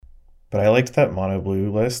But I liked that mono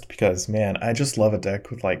blue list because, man, I just love a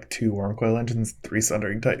deck with like 2 Wormcoil Engines, 3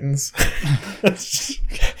 Sundering Titans.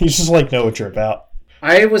 You just like know what you're about.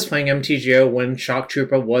 I was playing MTGO when Shock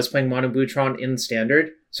Trooper was playing Mono Blue Tron in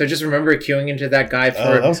Standard. So I just remember queuing into that guy for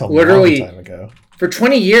that was a literally long time ago. For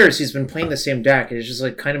 20 years, he's been playing the same deck. And it's just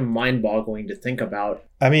like kind of mind-boggling to think about.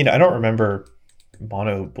 I mean, I don't remember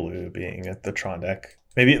mono blue being at the Tron deck.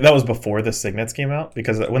 Maybe that was before the Signets came out,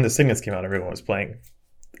 because when the Signets came out, everyone was playing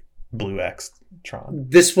Blue X Tron.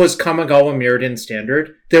 This was Kamigawa mirrored in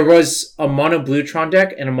Standard. There was a mono blue Tron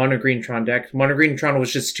deck and a mono green Tron deck. Mono green Tron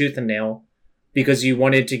was just Tooth and Nail because you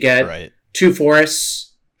wanted to get 2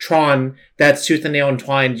 forests Tron that's Tooth and Nail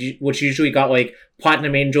entwined, which usually got like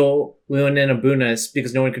Platinum Angel, Luan, and Abunas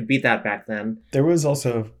because no one could beat that back then. There was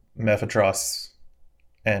also Mephitros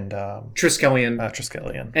and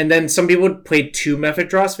Triskelion. And then some people would play 2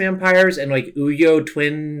 Mephitros vampires and like Uyo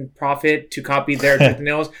Twin Prophet to copy their Tooth and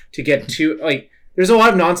Nails to get 2. Like, there's a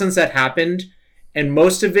lot of nonsense that happened, and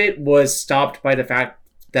most of it was stopped by the fact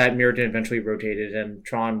that Mirrodin eventually rotated and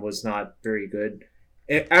Tron was not very good.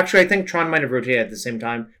 Actually, I think Tron might have rotated at the same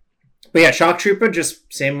time. But yeah, Shock Trooper,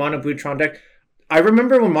 just same Mono Blue Tron deck. I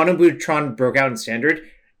remember when Mono Blue Tron broke out in Standard,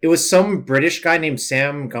 it was some British guy named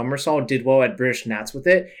Sam Gummersall did well at British Nats with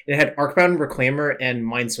it. It had Arcbound Reclaimer and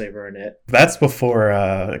Mindslaver in it. That's before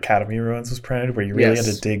Academy Ruins was printed, where you really had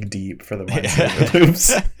to dig deep for the Mindslaver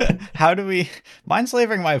loops. How do we...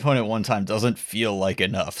 Mindslavering my opponent one time doesn't feel like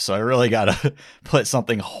enough, so I really gotta put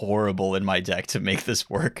something horrible in my deck to make this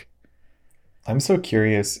work. I'm so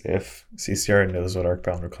curious if CCR knows what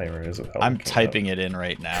Arcbound Reclaimer is. I'm typing it in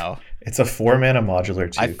right now. It's a 4-mana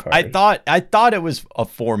modular 2 card. I thought it was a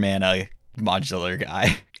 4-mana modular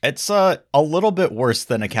guy. It's a little bit worse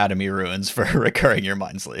than Academy Ruins for recurring your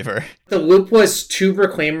Mindslaver. The loop was 2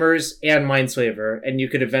 Reclaimers and Mindslaver, and you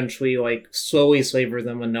could eventually like slowly slaver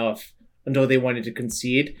them enough until they wanted to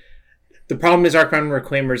concede. The problem is Arcbound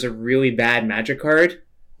Reclaimer is a really bad Magic card,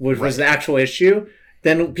 which was the actual issue.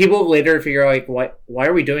 Then people later figure like, why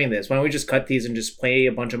are we doing this? Why don't we just cut these and just play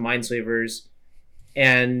a bunch of Mindslavers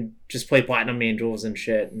and just play Platinum Angels and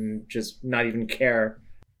shit and just not even care?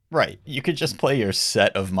 Right. You could just play your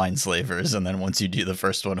set of Mindslavers, and then once you do the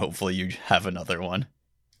first one, hopefully you have another one.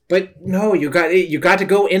 But no, you got to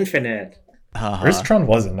go infinite. Urzatron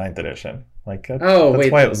was in 9th edition. Like that's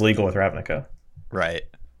why it was legal with Ravnica. Right.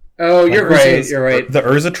 Oh, you're right. You're right. The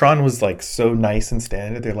Urzatron was like so nice and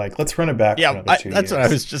standard. They're like, let's run it back. Yeah, for another 2 years. That's what I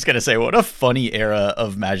was just gonna say. What a funny era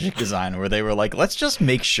of Magic design where they were like, let's just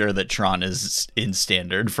make sure that Tron is in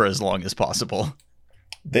standard for as long as possible.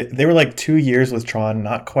 They were like 2 years with Tron,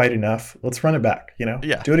 not quite enough. Let's run it back.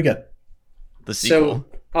 Yeah, do it again. The sequel.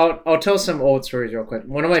 So I'll tell some old stories real quick.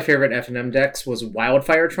 One of my favorite F&M decks was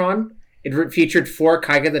Wildfire Tron. It featured 4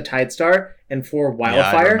 Kaiga the Tidestar and 4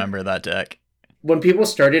 Wildfire. Yeah, I remember that deck. When people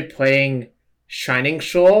started playing Shining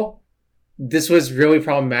Shoal, this was really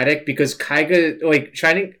problematic because Kaiga, like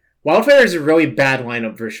Wildfire is a really bad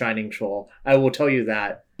lineup for Shining Shoal. I will tell you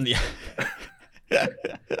that. Yeah.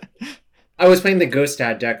 I was playing the Ghost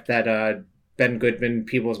Dad deck that Ben Goodman,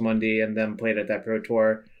 People's Monday, and them played at that Pro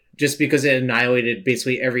Tour just because it annihilated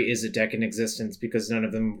basically every Izzet deck in existence because none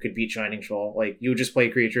of them could beat Shining Shoal. Like, you would just play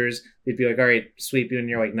creatures, they'd be like, all right, sweep you, and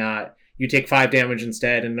you're like, nah. You take 5 damage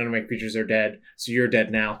instead, and none of my creatures are dead, so you're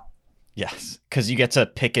dead now. Yes, because you get to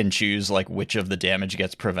pick and choose like which of the damage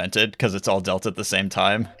gets prevented because it's all dealt at the same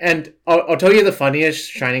time. And I'll tell you the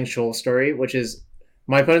funniest Shining Shoal story, which is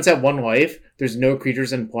my opponent's at 1 life, there's no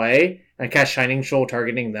creatures in play, and I cast Shining Shoal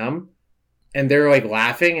targeting them, and they're like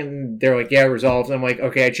laughing, and they're like, yeah, resolved. And I'm like,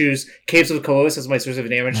 okay, I choose Caves of Kolos as my source of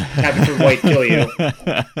damage, tap it for white, kill you.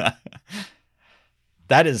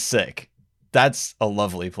 That is sick. That's a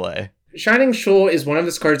lovely play. Shining Shoal is one of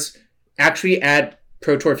those cards actually at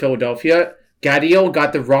Pro Tour Philadelphia. Gadiel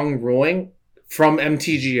got the wrong ruling from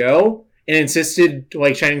MTGO and insisted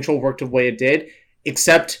like Shining Shoal worked the way it did,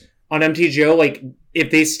 except on MTGO, like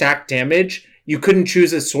if they stack damage, you couldn't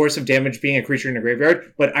choose a source of damage being a creature in a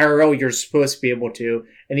graveyard, but IRL you're supposed to be able to.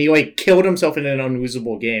 And he like killed himself in an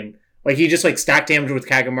unlosable game. Like he just like stacked damage with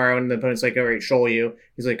Kagamaru and the opponent's like, all right, show you.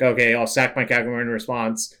 He's like, okay, I'll sack my Kagamaru in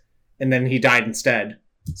response. And then he died instead.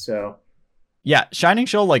 So yeah, Shining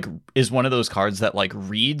Shoal like is one of those cards that like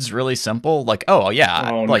reads really simple, like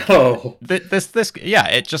like no. this yeah,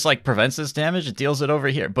 it just like prevents this damage, it deals it over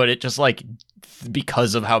here, but it just like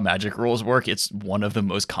because of how Magic rules work, it's one of the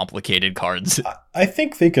most complicated cards. I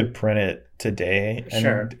think they could print it today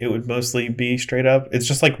and it would mostly be straight up. It's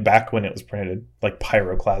just like back when it was printed, like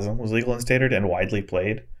Pyroclasm was legal in Standard and widely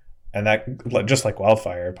played, and that just like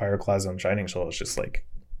Wildfire, Pyroclasm, Shining Shoal is just like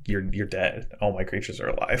you're dead. All my creatures are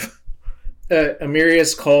alive.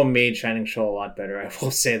 Amirius Cole made Shining Show a lot better. I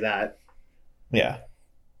will say that. Yeah.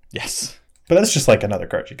 Yes. But that's just like another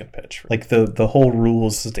card you can pitch. Like the whole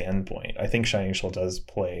rules standpoint, I think Shining Shoal does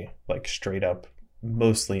play like straight up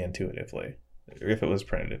mostly intuitively if it was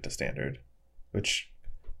printed into standard, which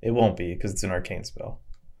it won't be because it's an arcane spell.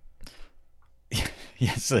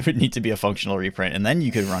 Yes, there would need to be a functional reprint, and then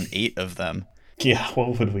you could run 8 of them. Yeah,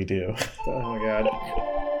 what would we do? Oh my god.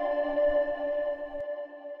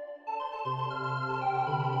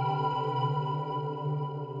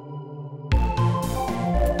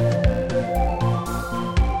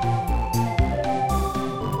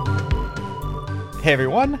 Hey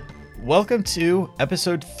everyone, welcome to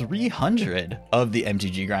episode 300 of the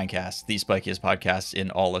MTG Grindcast, the spikiest podcast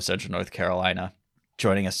in all of Central North Carolina.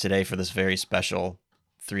 Joining us today for this very special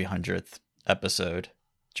 300th episode,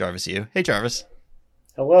 Jarvis Yu. Hey Jarvis.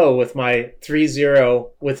 Hello, with my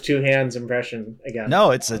 3-0 with two hands impression again.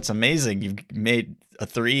 No, it's amazing. You've made a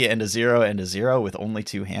 3 and a 0 and a 0 with only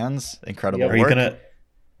two hands. Incredible work.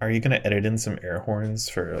 Are you gonna edit in some air horns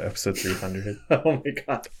for episode 300? Oh my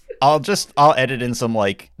god. I'll edit in some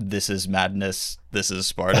like this is madness, this is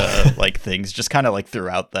Sparta like things just kind of like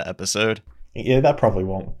throughout the episode. Yeah, that probably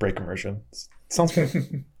won't break immersion. Sounds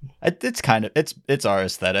good. It's our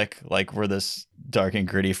aesthetic. Like we're this dark and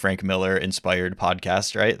gritty Frank Miller inspired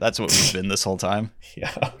podcast, right? That's what we've been this whole time.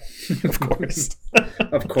 Yeah, of course.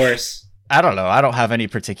 Of course. I don't know. I don't have any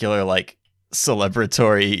particular like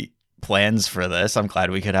celebratory plans for this. I'm glad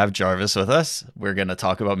we could have Jarvis with us. We're going to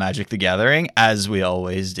talk about Magic the Gathering, as we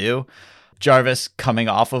always do. Jarvis coming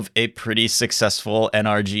off of a pretty successful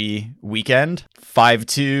NRG weekend.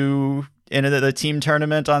 5-2 in the team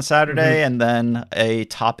tournament on Saturday, and then a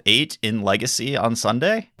top 8 in Legacy on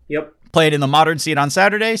Sunday. Yep. Played in the Modern scene on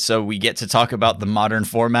Saturday, so we get to talk about the Modern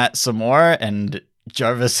format some more. And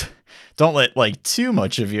Jarvis, don't let like too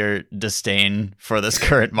much of your disdain for this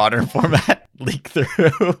current Modern format leak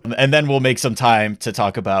through. And then we'll make some time to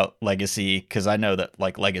talk about Legacy, because I know that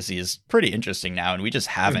like Legacy is pretty interesting now, and we just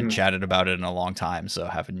haven't chatted about it in a long time. So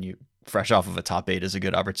having you fresh off of a top 8 is a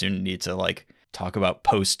good opportunity to like talk about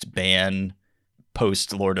post-ban,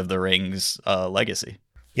 post-Lord of the Rings Legacy.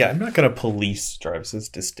 Yeah, I'm not going to police Jarvis's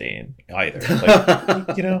disdain either.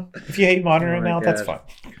 Like, you know, if you hate Modern right now, that's fine.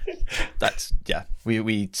 That's, yeah,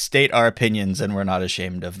 we state our opinions and we're not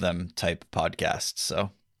ashamed of them type podcast.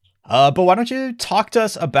 So, but why don't you talk to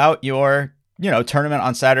us about your, tournament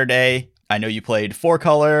on Saturday? I know you played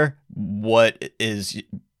 4-color. What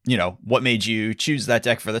made you choose that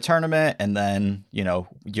deck for the tournament? And then,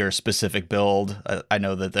 your specific build. I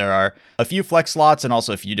know that there are a few flex slots and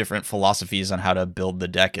also a few different philosophies on how to build the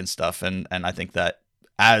deck and stuff. And I think that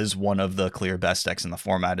as one of the clear best decks in the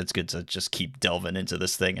format, it's good to just keep delving into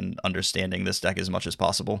this thing and understanding this deck as much as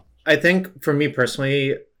possible. I think for me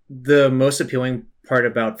personally, the most appealing part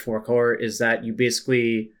about 4-color is that you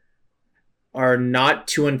basically are not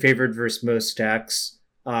too unfavored versus most decks.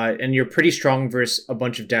 And you're pretty strong versus a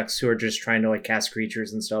bunch of decks who are just trying to like cast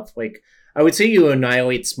creatures and stuff. Like I would say you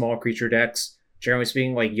annihilate small creature decks, generally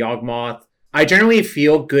speaking, like Yawgmoth. I generally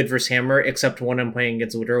feel good versus Hammer, except when I'm playing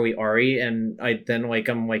against literally Ari, and I'm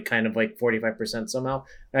kind of like 45% somehow.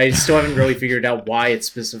 I still haven't really figured out why it's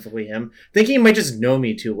specifically him. Thinking he might just know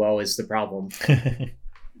me too well is the problem.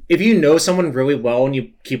 If you know someone really well and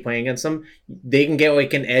you keep playing against them, they can get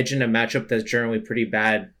like an edge in a matchup that's generally pretty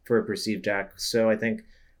bad for a perceived deck. So I think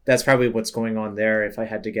that's probably what's going on there, if I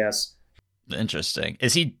had to guess. Interesting.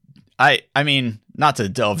 Is he... I mean, not to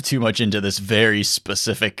delve too much into this very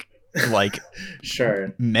specific, like,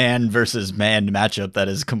 sure, man versus man matchup that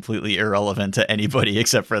is completely irrelevant to anybody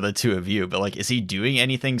except for the two of you, but like, is he doing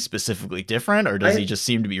anything specifically different, or does he just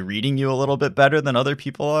seem to be reading you a little bit better than other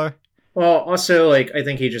people are? Well, also, like, I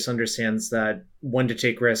think he just understands that when to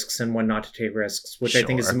take risks and when not to take risks, which I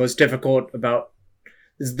think is the most difficult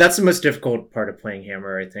that's the most difficult part of playing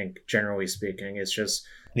Hammer, I think, generally speaking. It's just...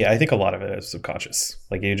 Yeah, I think a lot of it is subconscious.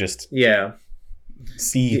 Like, you just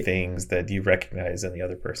see things that you recognize in the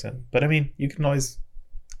other person. But, I mean, you can always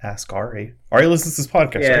ask Ari. Ari listens to this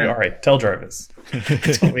podcast, right? All right, tell Jarvis.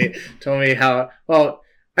 Tell me how... Well,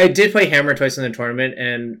 I did play Hammer twice in the tournament,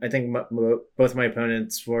 and I think both my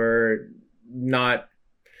opponents were not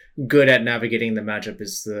good at navigating the matchup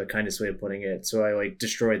is the kindest way of putting it. So I, like,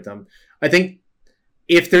 destroyed them. I think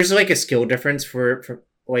if there's like a skill difference for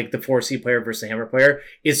like the 4C player versus the Hammer player,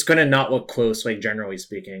 it's going to not look close, like generally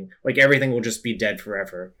speaking. Like everything will just be dead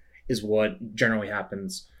forever is what generally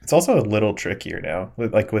happens. It's also a little trickier now.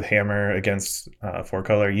 Like with Hammer against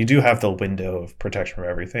 4-color, you do have the window of protection from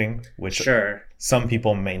everything, which some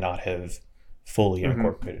people may not have fully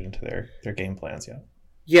incorporated into their game plans yet.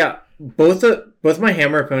 Yeah, both my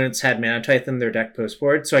hammer opponents had Mana Tithe in their deck post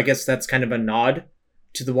board, so I guess that's kind of a nod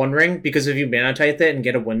to the One Ring, because if you Mana Tithe it and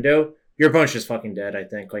get a window, your opponent's just fucking dead, I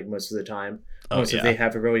think, like most of the time. Most if they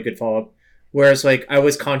have a really good follow-up. Whereas like I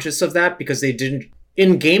was conscious of that because they didn't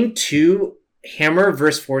in game 2, Hammer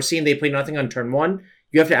versus Forcing, they play nothing on turn 1.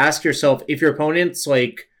 You have to ask yourself, if your opponent's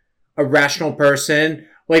like a rational person,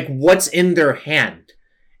 like what's in their hand?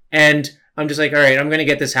 And I'm just like, all right, I'm going to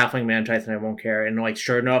get this Halfling Mana Tithe and I won't care. And like,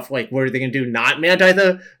 sure enough, like, what are they going to do? Not Mana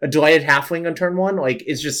Tithe a delighted Halfling on turn 1? Like,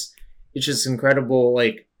 it's just incredible.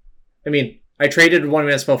 Like, I mean, I traded a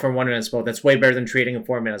 1-mana spell for a 1-mana spell. That's way better than trading a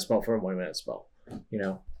 4-mana spell for a 1-mana spell, you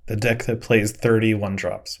know? The deck that plays 31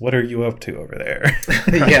 drops. What are you up to over there?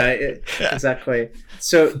 Exactly.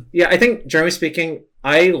 So, yeah, I think, generally speaking,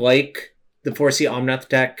 I like the 4C Omnath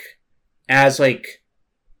deck as like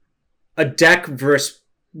a deck versus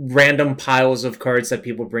random piles of cards that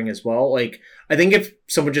people bring as well. Like, I think if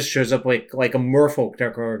someone just shows up like a Merfolk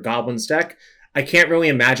deck or a Goblins deck, I can't really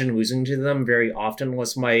imagine losing to them very often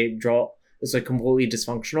unless my draw is like completely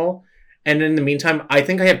dysfunctional. And in the meantime, I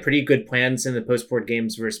think I have pretty good plans in the post-board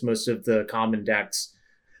games versus most of the common decks.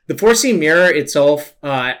 The 4C Mirror itself,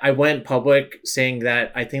 I went public saying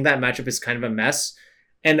that I think that matchup is kind of a mess.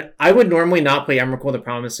 And I would normally not play Emrakul the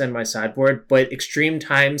Promise in my sideboard, but extreme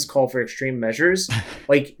times call for extreme measures.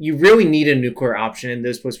 Like, you really need a nuclear option in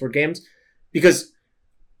those post-board games. Because,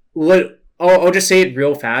 I'll just say it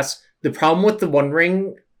real fast. The problem with the One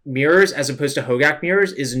Ring mirrors as opposed to Hogak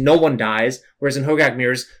mirrors is no one dies, whereas in Hogak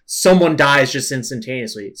mirrors, someone dies just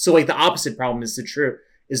instantaneously. So like the opposite problem is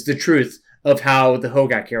the truth of how the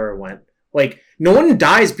Hogak era went. Like, no one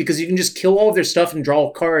dies because you can just kill all of their stuff and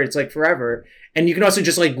draw cards like forever. And you can also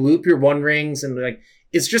just like loop your One Rings and like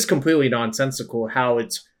it's just completely nonsensical how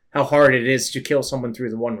hard it is to kill someone through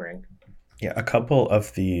the One Ring. Yeah, a couple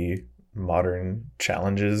of the modern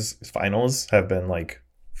challenges finals have been like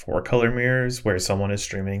 4-color mirrors where someone is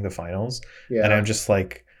streaming the finals. Yeah. And I'm just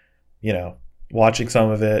like, watching some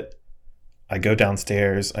of it. I go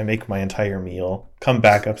downstairs, I make my entire meal, come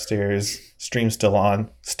back upstairs, stream still on,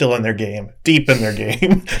 still in their game, deep in their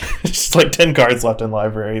game. Just like 10 cards left in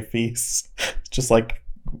library, feasts. Just like,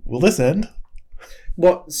 will this end?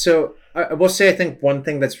 Well, so I will say I think one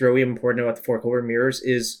thing that's really important about the 4-color mirrors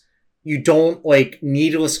is you don't like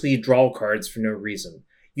needlessly draw cards for no reason.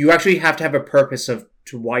 You actually have to have a purpose to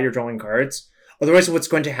why you're drawing cards. Otherwise, what's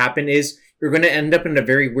going to happen is you're going to end up in a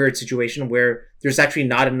very weird situation where there's actually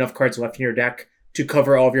not enough cards left in your deck to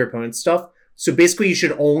cover all of your opponent's stuff. So basically, you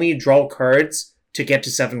should only draw cards to get to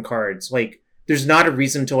 7 cards. Like, there's not a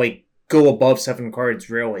reason to like go above 7 cards,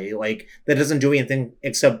 really. Like, that doesn't do anything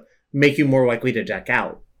except make you more likely to deck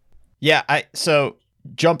out. Yeah, so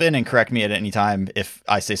jump in and correct me at any time if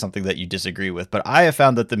I say something that you disagree with. But I have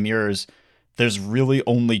found that the mirrors, there's really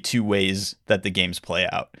only 2 ways that the games play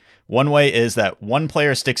out. One way is that one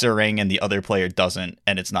player sticks a ring and the other player doesn't,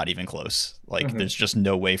 and it's not even close. Like, there's just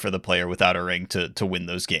no way for the player without a ring to win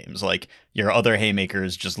those games. Like, your other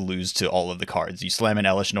haymakers just lose to all of the cards. You slam an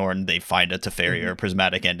Elish Norn, they find a Teferi or a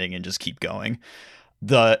Prismatic Ending and just keep going.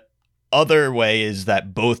 The other way is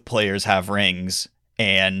that both players have rings,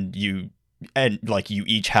 and you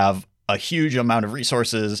each have a huge amount of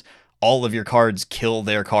resources. All of your cards kill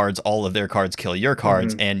their cards, all of their cards kill your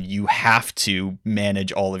cards, and you have to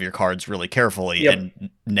manage all of your cards really carefully and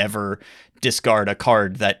never discard a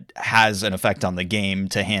card that has an effect on the game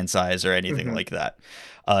to hand size or anything like that.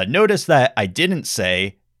 Notice that I didn't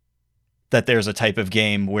say that there's a type of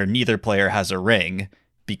game where neither player has a ring,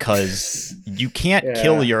 because you can't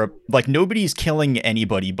kill nobody's killing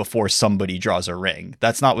anybody before somebody draws a ring.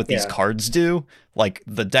 That's not what these cards do. Like,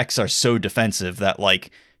 the decks are so defensive that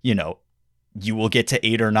you will get to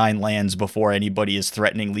 8 or 9 lands before anybody is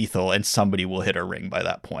threatening lethal, and somebody will hit a ring by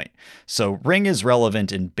that point. So ring is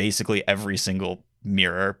relevant in basically every single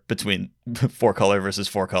mirror between 4-color versus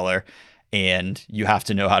 4-color. And you have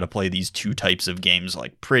to know how to play these 2 types of games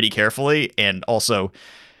like pretty carefully, and also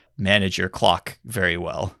manage your clock very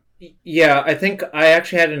well. Yeah, I think I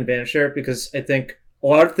actually had an advantage there because I think a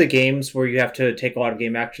lot of the games where you have to take a lot of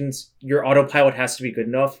game actions, your autopilot has to be good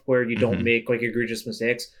enough where you don't make like egregious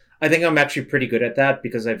mistakes. I think I'm actually pretty good at that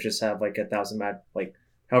because I've just have like 1,000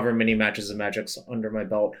 however many matches of Magic's under my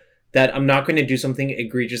belt, that I'm not going to do something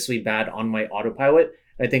egregiously bad on my autopilot.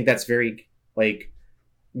 I think that's very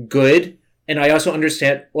good. And I also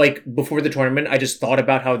understand, before the tournament, I just thought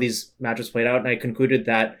about how these matches played out, and I concluded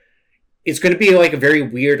that it's going to be a very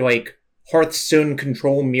weird Hearthstone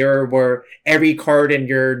control mirror where every card in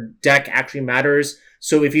your deck actually matters.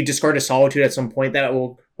 So if you discard a Solitude at some point, that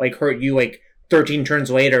will hurt you 13 turns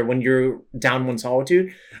later when you're down one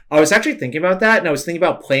Solitude. I was actually thinking about that, and I was thinking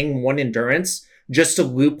about playing one Endurance just to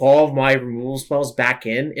loop all of my removal spells back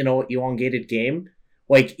in an elongated game,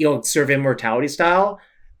 like, Serve Immortality style.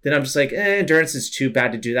 Then I'm just like, Endurance is too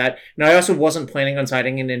bad to do that. And I also wasn't planning on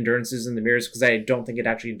siding in Endurances in the mirrors because I don't think it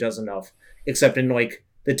actually does enough, except in, like,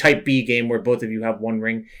 the Type B game where both of you have one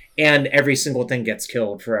ring and every single thing gets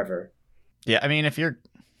killed forever. Yeah, I mean, if you're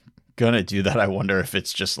gonna do that, I wonder if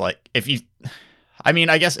it's just like,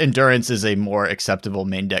 I guess Endurance is a more acceptable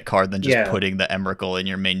main deck card than just putting the Emrakul in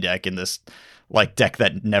your main deck in this, like, deck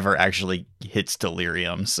that never actually hits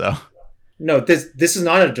Delirium, so. No, this is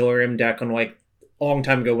not a Delirium deck. On, like, a long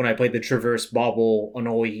time ago when I played the Traverse Bobble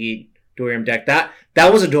Unholy Heat Delirium deck, that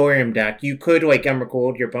was a Delirium deck. You could, like,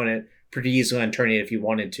 Emrakul your opponent pretty easily on turn 8 if you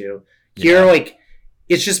wanted to. Here, like,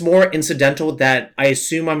 it's just more incidental that I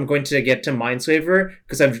assume I'm going to get to Mindslaver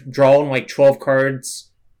because I've drawn, like, 12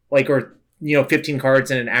 cards, like, or, 15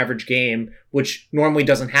 cards in an average game, which normally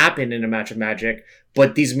doesn't happen in a match of Magic.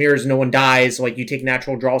 But these mirrors, no one dies. Like, you take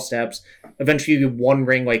natural draw steps. Eventually, you one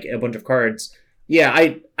ring, like, a bunch of cards. Yeah,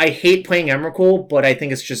 I hate playing Emrakul, but I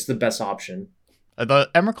think it's just the best option. The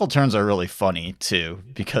Emrakul turns are really funny, too,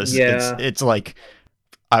 because it's like,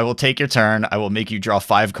 I will take your turn, I will make you draw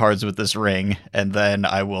 5 cards with this ring, and then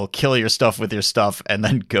I will kill your stuff with your stuff, and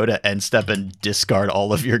then go to end step and discard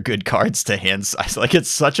all of your good cards to hand size. Like, it's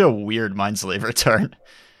such a weird Mindslaver turn.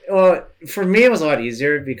 Well, for me, it was a lot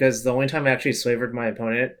easier because the only time I actually slavered my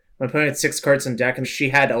opponent had 6 cards in deck, and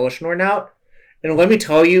she had Elishnorn out. And let me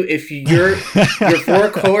tell you, if your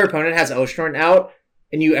 4-color opponent has Elishnorn out,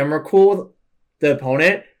 and you Emrakul the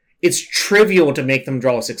opponent, it's trivial to make them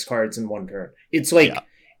draw 6 cards in one turn. It's like... Yeah.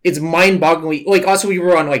 It's mind-bogglingly... Like, also, we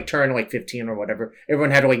were on, like, turn, like, 15 or whatever. Everyone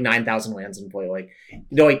had, like, 9,000 lands in play. Like,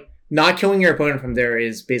 like, not killing your opponent from there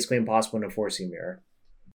is basically impossible in a 4C mirror.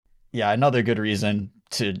 Yeah, another good reason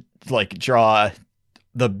to, like, draw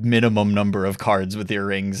the minimum number of cards with your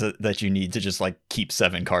rings that you need to just, like, keep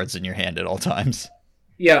 7 cards in your hand at all times.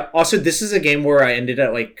 Yeah, also, this is a game where I ended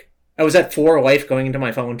at, like... I was at 4 life going into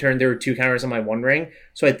my final turn. There were 2 counters on my 1 ring.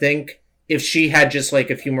 So I think... if she had just, like,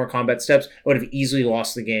 a few more combat steps, I would have easily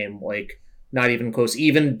lost the game. Like, not even close.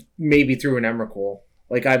 Even maybe through an Emrakul.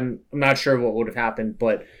 Like, I'm not sure what would have happened,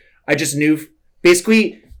 but I just knew...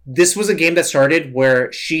 Basically, this was a game that started where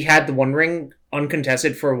she had the 1 ring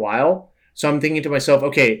uncontested for a while. So I'm thinking to myself,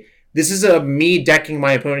 okay, this is a me decking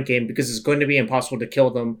my opponent game because it's going to be impossible to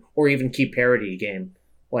kill them or even keep parity game.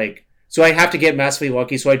 Like, so I have to get massively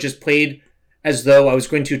lucky. So I just played as though I was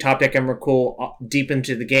going to top deck Emrakul deep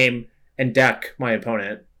into the game and deck my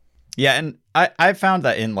opponent. Yeah, and I found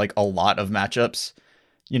that in, like, a lot of matchups,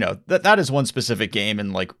 that is one specific game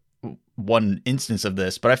and, like, one instance of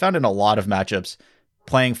this, but I found in a lot of matchups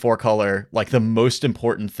playing 4-color, like, the most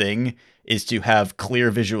important thing is to have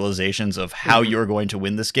clear visualizations of how you're going to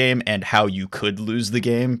win this game and how you could lose the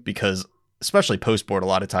game, because especially post-board, a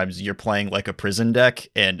lot of times you're playing, like, a prison deck,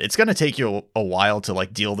 and it's going to take you a while to,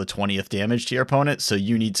 like, deal the 20th damage to your opponent, so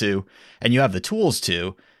you need to, and you have the tools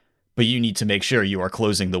to, but you need to make sure you are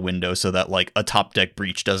closing the window so that, like, a top deck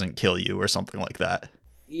breach doesn't kill you or something like that.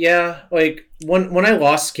 Yeah, like, when I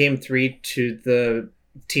lost game 3 to the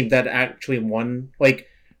team that actually won, like,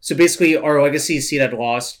 so basically our legacy seed had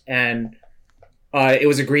lost, and it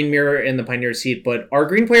was a green mirror in the Pioneer seed, but our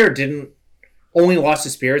green player only lost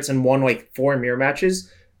his spirits and won, like, 4 mirror matches,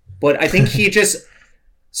 but I think he just...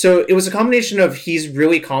 So it was a combination of he's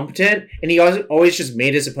really competent, and he always just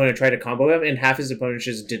made his opponent try to combo him, and half his opponents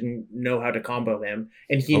just didn't know how to combo him,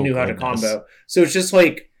 and he knew how to combo. So it's just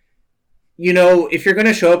like, if you're going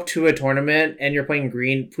to show up to a tournament and you're playing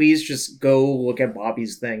green, please just go look at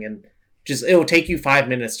Bobby's thing, and it'll take you 5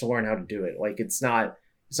 minutes to learn how to do it. Like, it's not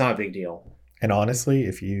a big deal. And honestly,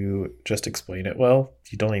 if you just explain it well,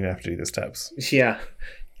 you don't even have to do the steps. Yeah.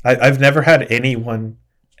 I've never had anyone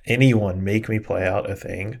make me play out a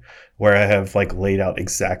thing where I have, like, laid out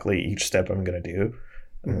exactly each step I'm going to do.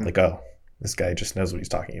 I'm like, oh, this guy just knows what he's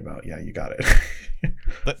talking about. Yeah, you got it.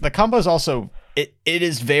 The combos also, it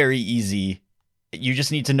is very easy. You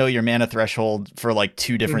just need to know your mana threshold for, like,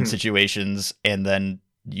 2 different situations, and then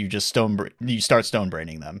you just start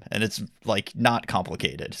stonebraining them, and it's, like, not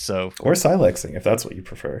complicated. So, or Silexing, if that's what you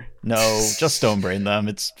prefer. No, just stonebrain them.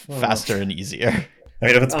 It's faster and easier. I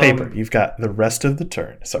mean, if it's paper, you've got the rest of the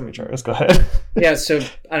turn. Sorry, Jarvis, go ahead. Yeah, so,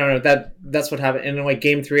 I don't know, that's what happened. And in, like,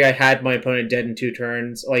 game 3, I had my opponent dead in 2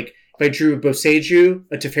 turns. Like, if I drew Boseiju,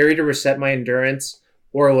 a Teferi to reset my endurance,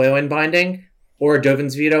 or a Leyline Binding, or a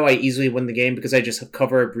Dovin's Veto, I easily win the game because I just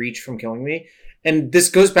cover a breach from killing me. And this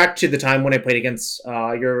goes back to the time when I played against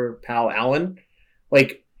your pal, Alan.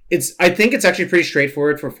 Like, I think it's actually pretty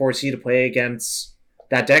straightforward for 4C to play against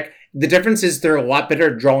that deck. The difference is they're a lot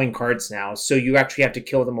better at drawing cards now, so you actually have to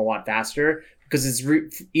kill them a lot faster because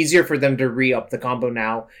it's easier for them to re-up the combo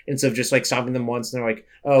now instead of just like stopping them once and they're like,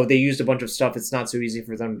 oh, they used a bunch of stuff. It's not so easy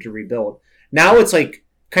for them to rebuild. Now it's like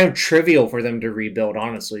kind of trivial for them to rebuild,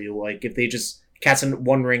 honestly. Like if they just cast in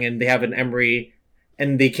one ring and they have an Emery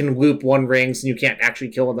and they can loop one rings and you can't actually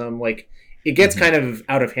kill them, like it gets kind of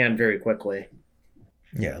out of hand very quickly.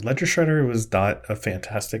 Yeah, Ledger Shredder was not a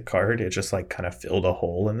fantastic card. It just like kind of filled a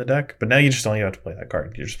hole in the deck. But now you just don't even have to play that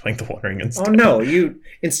card. You're just playing the One Ring instead. Oh no,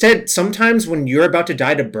 instead sometimes when you're about to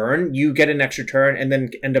die to burn, you get an extra turn and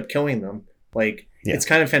then end up killing them. Like It's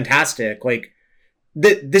kind of fantastic. Like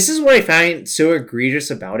this is what I find so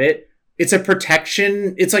egregious about it. It's a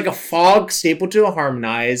protection. It's like a fog stapled to a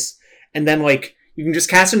Harmonize, and then like you can just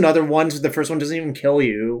cast another one so the first one doesn't even kill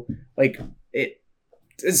you. Like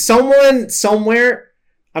someone somewhere.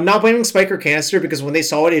 I'm not blaming Spike or Canister because when they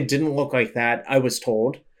saw it, it didn't look like that, I was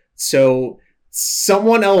told. So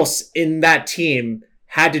someone else in that team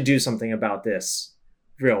had to do something about this.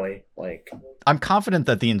 Really. Like, I'm confident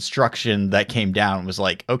that the instruction that came down was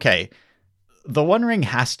like, okay, the One Ring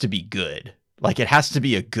has to be good. Like, it has to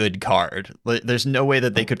be a good card. There's no way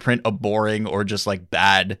that they could print a boring or just like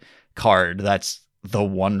bad card that's the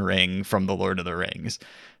One Ring from the Lord of the Rings.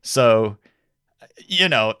 So,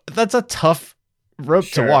 that's a tough rope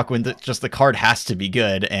to walk when just the card has to be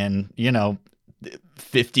good, and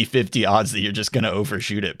 50-50 odds that you're just going to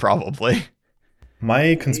overshoot it probably.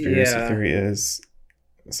 My conspiracy theory is,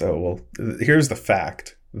 here's the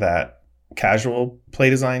fact that casual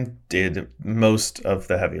play design did most of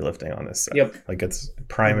the heavy lifting on this set. Yep. Like it's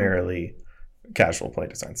primarily casual play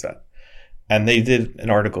design set. And they did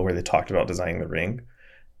an article where they talked about designing the ring.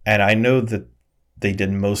 And I know that they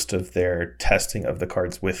did most of their testing of the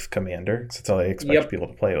cards with Commander, because that's how they expect people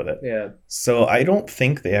to play with it. Yeah. So I don't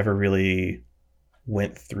think they ever really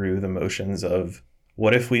went through the motions of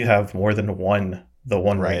what if we have more than the one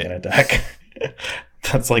ring in a deck.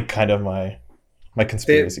 That's like kind of my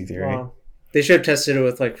conspiracy theory. Well, they should have tested it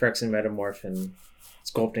with like Phyrexian Metamorph and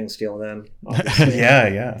Sculpting Steel then.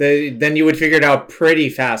 yeah. Then you would figure it out pretty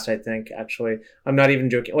fast, I think, actually. I'm not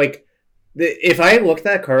even joking. Like, if I look at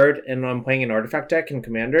that card and I'm playing an artifact deck in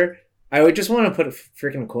Commander, I would just want to put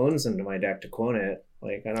freaking clones into my deck to clone it.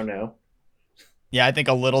 Like, I don't know. Yeah, I think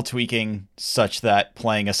a little tweaking such that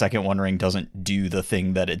playing a second One Ring doesn't do the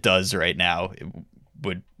thing that it does right now, it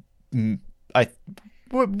would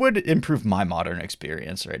improve my Modern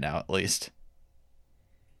experience right now, at least.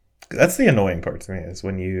 That's the annoying part to me, is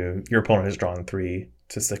when your opponent has drawn 3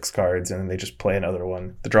 to 6 cards and then they just play another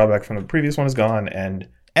one. The drawback from the previous one is gone, and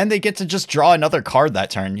they get to just draw another card that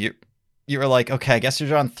turn. You're like, okay, I guess you're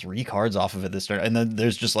drawing 3 cards off of it this turn, and then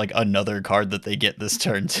there's just like another card that they get this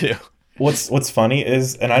turn too. What's funny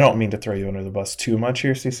is, and I don't mean to throw you under the bus too much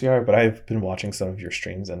here, CCR, but I've been watching some of your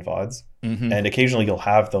streams and VODs, and occasionally you'll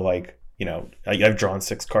have the like, I've drawn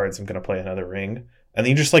 6 cards, I'm gonna play another ring. And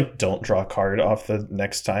then you just like don't draw a card off the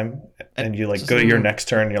next time, and you like go to your next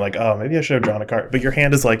turn and you're like, oh, maybe I should have drawn a card, but your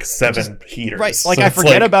hand is like 7 heaters, right? Like, so I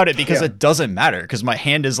forget about it because it doesn't matter, because my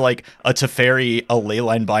hand is like a Teferi, a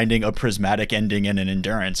Leyline Binding, a Prismatic Ending, and an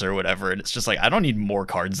Endurance or whatever, and it's just like, I don't need more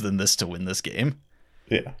cards than this to win this game.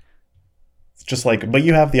 Yeah, it's just like, but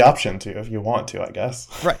you have the option to if you want to, I guess.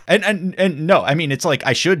 Right, and no, I mean, it's like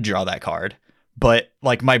I should draw that card. But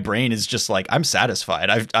like my brain is just like, I'm satisfied.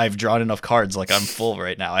 I've drawn enough cards. Like, I'm full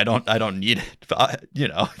right now. I don't need it. But,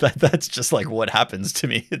 that's just like what happens to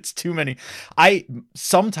me. It's too many.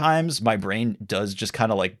 Sometimes my brain does just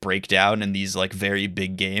kind of like break down in these like very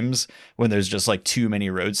big games when there's just like too many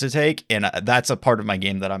roads to take. And that's a part of my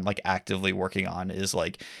game that I'm like actively working on, is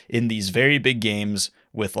like in these very big games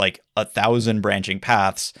with like 1,000 branching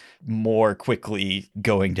paths, more quickly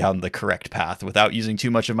going down the correct path without using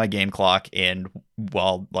too much of my game clock, and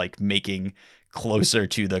while like making closer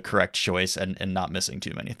to the correct choice and not missing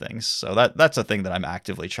too many things. So that's a thing that I'm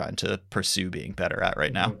actively trying to pursue being better at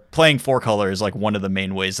right now. Playing 4 color is like one of the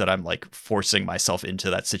main ways that I'm like forcing myself into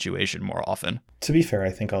that situation more often. To be fair, I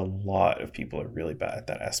think a lot of people are really bad at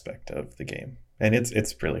that aspect of the game, and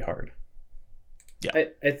it's really hard. Yeah,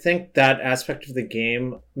 I think that aspect of the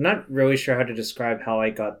game, I'm not really sure how to describe how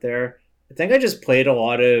I got there. I think I just played a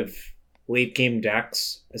lot of late game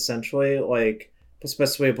decks, essentially. Like, what's the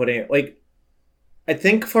best way of putting it? Like, I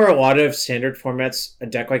think for a lot of standard formats, a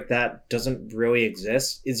deck like that doesn't really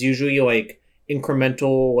exist. It's usually like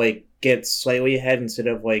incremental, like get slightly ahead instead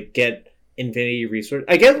of like get infinity resource.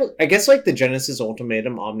 I guess like the Genesis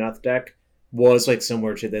Ultimatum Omnath deck was like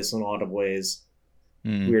similar to this in a lot of ways,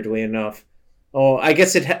 weirdly enough. Oh, I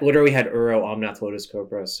guess it literally had Uro, Omnath, Lotus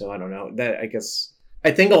Cobra, so I don't know.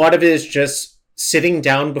 I think a lot of it is just sitting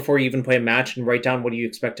down before you even play a match and write down what do you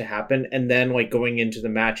expect to happen, and then like going into the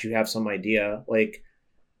match you have some idea. Like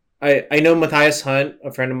I know Matthias Hunt,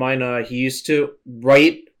 a friend of mine, he used to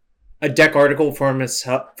write a deck article for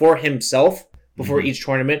himself before each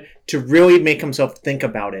tournament to really make himself think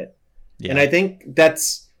about it. Yeah. And I think that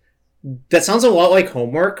sounds a lot like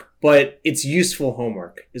homework, but it's useful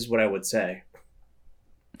homework is what I would say.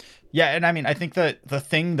 Yeah, and I mean, I think that the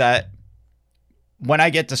thing that when I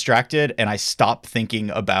get distracted and I stop making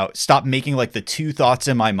like the two thoughts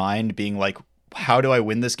in my mind being like, how do I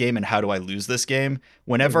win this game and how do I lose this game?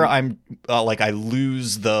 Whenever I'm I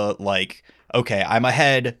lose the like, okay, I'm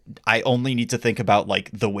ahead. I only need to think about like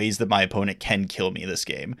the ways that my opponent can kill me this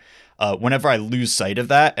game. Whenever I lose sight of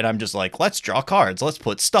that and I'm just like, let's draw cards, let's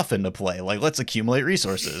put stuff into play, like let's accumulate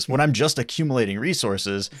resources. When I'm just accumulating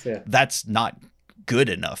resources, that's not good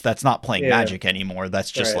enough. That's not playing Magic anymore.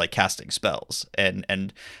 That's just like casting spells.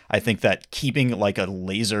 And I think that keeping like a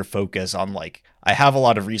laser focus on like, I have a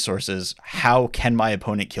lot of resources. How can my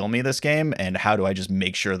opponent kill me this game? And how do I just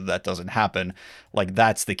make sure that doesn't happen? Like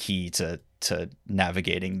that's the key to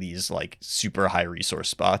navigating these like super high resource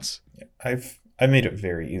spots. I made it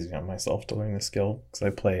very easy on myself to learn the skill because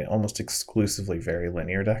I play almost exclusively very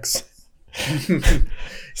linear decks. So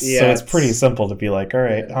it's pretty simple to be like, all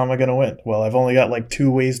right, how am I going to win? Well, I've only got like 2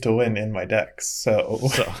 ways to win in my decks. So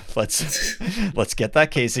let's get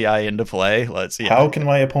that KCI into play. How can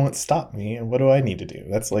my opponent stop me? And what do I need to do?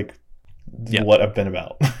 That's like what I've been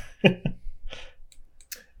about.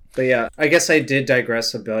 But yeah, I guess I did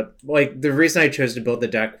digress a bit. Like the reason I chose to build the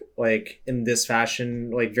deck like in this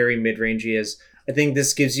fashion, like very mid-rangey, is I think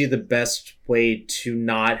this gives you the best way to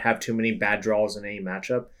not have too many bad draws in any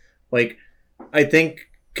matchup. Like, I think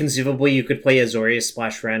conceivably you could play Azorius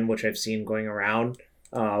Splash Ren, which I've seen going around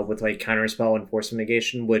with like Counterspell and Force of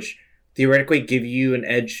Negation, which theoretically give you an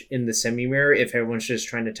edge in the semi-mirror if everyone's just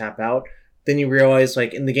trying to tap out. Then you realize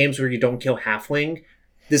like in the games where you don't kill Halfling,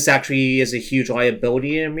 this actually is a huge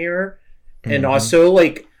liability in a mirror. And also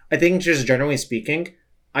like, I think just generally speaking,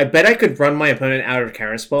 I bet I could run my opponent out of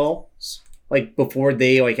Counterspells like before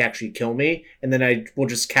they like actually kill me, and then I will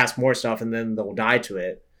just cast more stuff and then they'll die to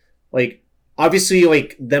it. Like, obviously,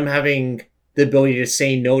 like, them having the ability to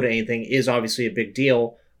say no to anything is obviously a big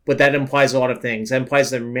deal, but that implies a lot of things. That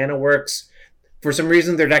implies that mana works. For some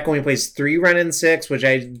reason, their deck only plays 3 Ren and 6, which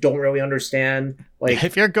I don't really understand. Like,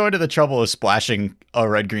 if you're going to the trouble of splashing a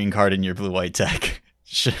red-green card in your blue-white deck,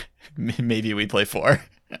 maybe we play 4.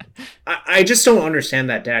 I just don't understand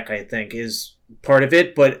that deck, I think, is part of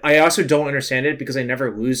it, but I also don't understand it because I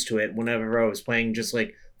never lose to it whenever I was playing just,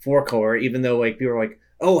 like, 4-color, even though, like, people are like,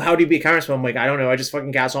 oh, how do you beat Counterspell? I'm like, I don't know. I just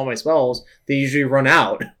fucking cast all my spells. They usually run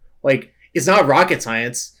out. Like, it's not rocket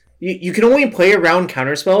science. You can only play around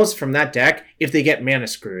Counterspells from that deck if they get mana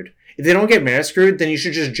screwed. If they don't get mana screwed, then you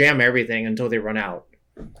should just jam everything until they run out.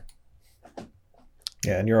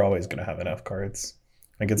 Yeah, and you're always going to have enough cards.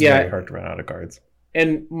 Like, it's very hard to run out of cards.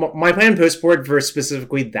 And my plan post-board for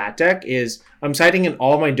specifically that deck is I'm siding in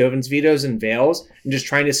all my Dovin's vetoes and Veils and just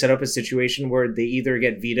trying to set up a situation where they either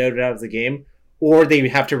get vetoed out of the game or they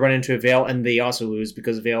have to run into a Veil and they also lose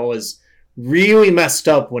because Veil is really messed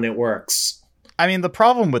up when it works. I mean, the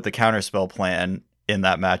problem with the Counterspell plan in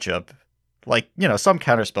that matchup, like, you know, some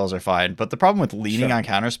Counterspells are fine, but the problem with leaning on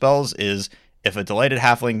Counterspells is if a Delighted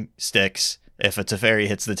Halfling sticks, if a Teferi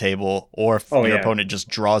hits the table, or if your opponent just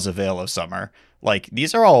draws a Veil of Summer. Like,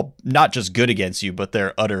 these are all not just good against you, but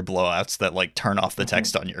they're utter blowouts that, like, turn off the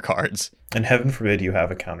text on your cards. And heaven forbid you have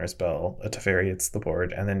a Counterspell, a Teferi hits the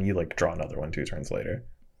board, and then you, like, draw another one 2 turns later.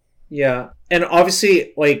 Yeah, and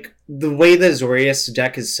obviously, like, the way the Azorius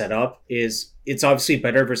deck is set up is it's obviously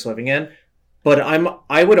better versus Living End, but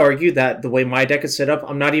I would argue that the way my deck is set up,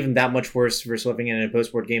 I'm not even that much worse versus Living End in a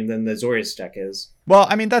post-board game than the Azorius deck is. Well,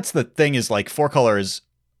 I mean, that's the thing is, like, 4-color is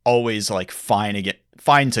always, like, fine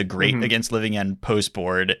to great against Living End post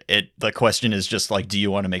board. The question is just like, do you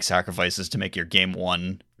want to make sacrifices to make your game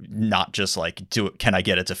 1, not just like, can I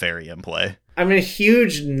get a Teferi in play? I'm a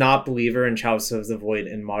huge not believer in Chalice of the Void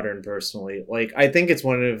in Modern personally. Like, I think it's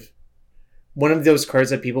one of those cards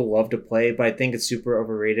that people love to play, but I think it's super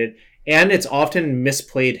overrated. And it's often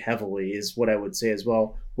misplayed heavily is what I would say as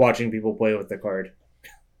well, watching people play with the card.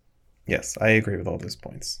 Yes, I agree with all those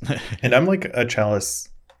points. And I'm like a Chalice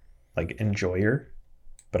like enjoyer,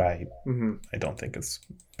 but I don't think it's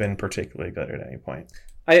been particularly good at any point.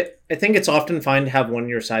 I think it's often fine to have one in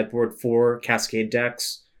your sideboard for Cascade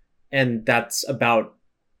decks, and that's about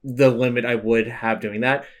the limit I would have doing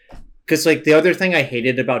that. Because, like, the other thing I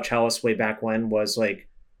hated about Chalice way back when was, like,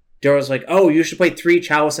 Daryl's like, oh, you should play 3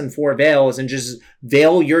 Chalice and 4 Veils and just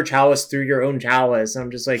veil your Chalice through your own Chalice. And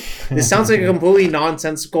I'm just like, this sounds like a completely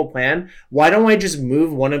nonsensical plan. Why don't I just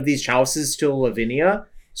move one of these Chalices to a Lavinia?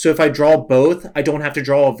 So if I draw both, I don't have to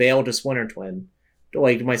draw a Veil to Splinter Twin.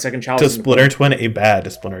 Like my second Chalice. To Splinter Twin, a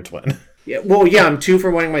bad Splinter Twin. Yeah, well, yeah, I'm 2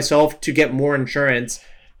 for 1 myself to get more insurance.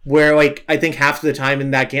 Where, like, I think half of the time in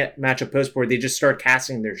that matchup post board, they just start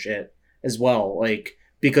casting their shit as well. Like,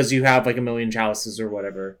 because you have, like, a million Chalices or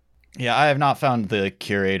whatever. Yeah, I have not found the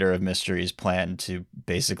Curator of Mysteries plan to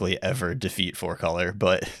basically ever defeat 4-color,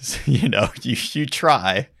 but, you know, you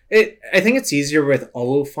try. I think it's easier with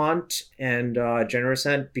Oliphant and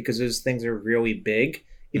Generosent because those things are really big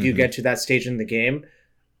if you get to that stage in the game.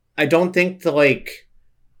 I don't think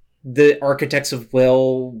the Architects of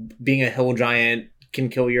Will being a hill giant can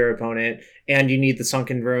kill your opponent, and you need the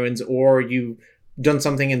Sunken Ruins, or you've done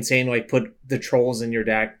something insane like put the Trolls in your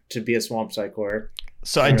deck to be a Swamp Cycler.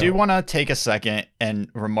 So I do want to take a second and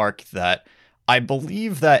remark that I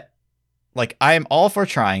believe that, like, I am all for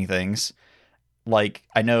trying things. Like,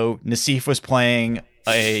 I know Nassif was playing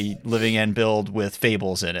a Living End build with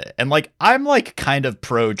Fables in it. And, like, I'm, like, kind of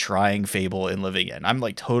pro trying Fable in Living End. I'm,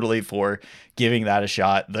 like, totally for giving that a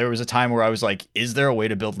shot. There was a time where I was like, is there a way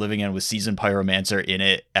to build Living End with Seasoned Pyromancer in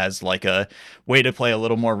it as, like, a way to play a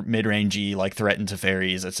little more mid-rangey, like, Threaten to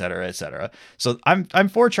Fairies, etc., etc. So I'm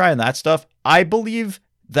for trying that stuff. I believe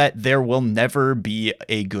that there will never be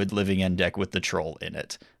a good Living End deck with the Troll in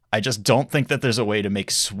it. I just don't think that there's a way to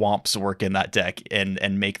make swamps work in that deck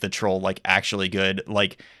and make the Troll, like, actually good.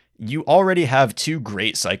 Like, you already have 2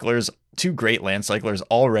 great land cyclers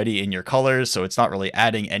already in your colors, so it's not really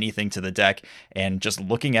adding anything to the deck. And just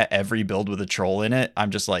looking at every build with a Troll in it,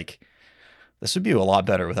 I'm just like, this would be a lot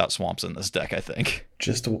better without swamps in this deck, I think.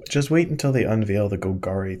 Just wait until they unveil the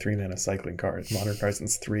Golgari 3-mana cycling card, Modern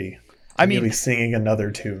Horizons 3. I mean, you'll be singing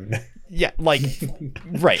another tune. Yeah, like,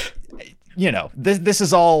 right. You know, this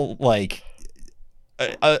is all, like,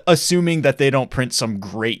 assuming that they don't print some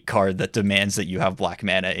great card that demands that you have black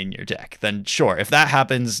mana in your deck. Then sure, if that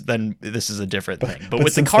happens, then this is a different thing. But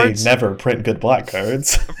with the cards, they never print good black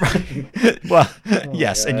cards. Well,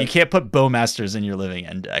 yes, God. And you can't put Bowmasters in your Living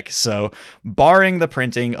End deck. So barring the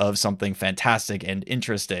printing of something fantastic and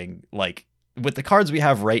interesting, like, with the cards we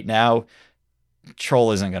have right now,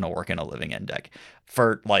 Troll isn't going to work in a Living End deck.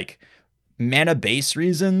 For, like, mana base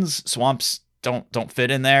reasons, swamps don't fit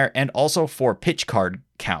in there, and also for pitch card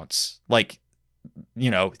counts. Like, you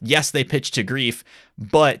know, yes, they pitch to grief,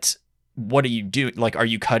 but what do you do? Like, are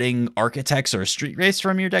you cutting Architects or Street Race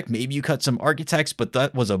from your deck? Maybe you cut some Architects, but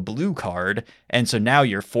that was a blue card, and so now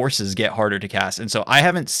your forces get harder to cast. And so I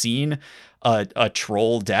haven't seen a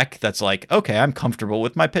Troll deck that's like, okay, I'm comfortable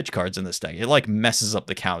with my pitch cards in this deck. It, like, messes up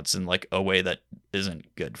the counts in, like, a way that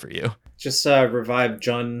isn't good for you. Just revive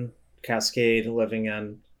Jun Cascade Living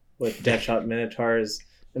End with Deadshot Minotaurs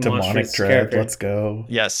and Demonic Dread, let's go.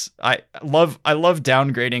 Yes, I love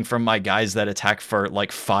downgrading from my guys that attack for,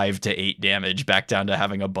 like, 5 to 8 damage back down to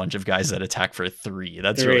having a bunch of guys that attack for 3.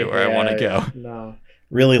 That's really where I want to go. No.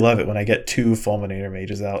 Really love it when I get 2 Fulminator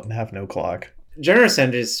Mages out and have no clock. Generous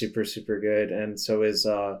End is super, super good, and so is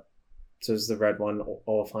the red one,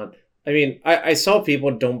 Oliphant. I mean, I saw people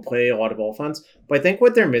don't play a lot of Oliphants, but I think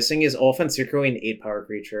what they're missing is Oliphant secretly an 8-power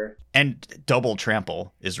creature. And double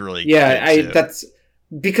trample is really good. That's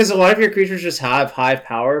because a lot of your creatures just have high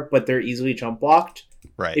power, but they're easily jump blocked.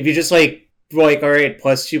 Right. If you just like all right,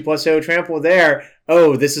 +2/+0 trample there,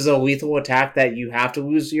 oh, this is a lethal attack that you have to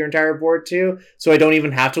lose your entire board to, so I don't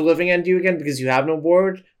even have to Living End you again because you have no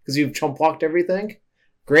board, because you've jump blocked everything.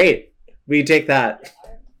 Great. We take that.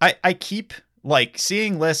 I keep, like,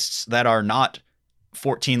 seeing lists that are not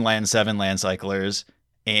 14 land, 7 land cyclers,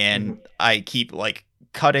 and I keep, like,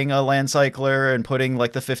 cutting a land cycler and putting,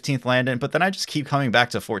 like, the 15th land in, but then I just keep coming back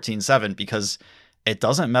to 14/7 because it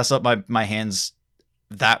doesn't mess up my hands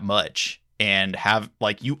that much. And have,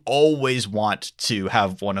 like, you always want to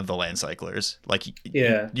have one of the land cyclers. Like,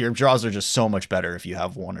 your draws are just so much better if you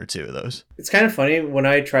have 1 or 2 of those. It's kind of funny, when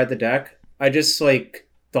I tried the deck, I just, like,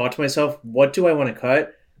 thought to myself, what do I want to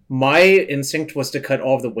cut? My instinct was to cut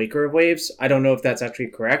all of the Waker of Waves. I don't know if that's actually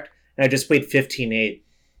correct. And I just played 15/8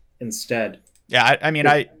 instead. Yeah, I mean,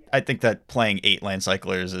 I think that playing 8 land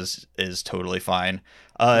cyclers is totally fine.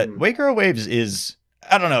 Waker of Waves is,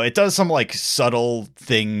 I don't know, it does some, like, subtle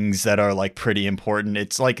things that are, like, pretty important.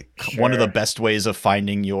 It's, like, one of the best ways of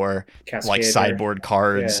finding your Cascader, like, sideboard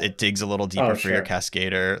cards. Yeah. It digs a little deeper for your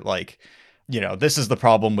Cascader. Like, you know, this is the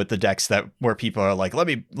problem with the decks where people are like, let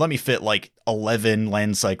me fit, like, 11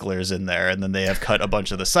 land cyclers in there, and then they have cut a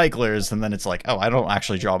bunch of the cyclers, and then it's like, oh, I don't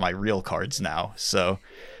actually draw my real cards now. So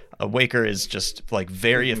Awaker is just like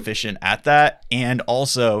very efficient at that. And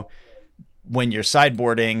also when you're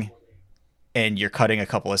sideboarding and you're cutting a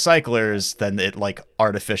couple of cyclers, then it like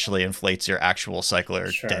artificially inflates your actual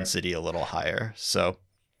cycler density a little higher. So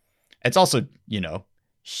it's also,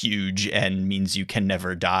 huge and means you can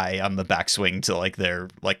never die on the backswing to like their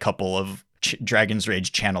like couple of Dragon's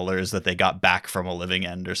Rage channelers that they got back from a living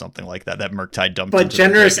end or something like that Murktide dumped. But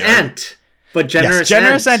Generous Ent.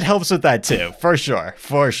 Generous Ent helps with that too, for sure.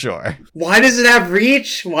 Why does it have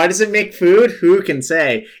reach? Why does it make food? Who can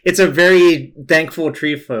say? It's a very thankful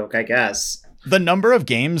tree folk, I guess. The number of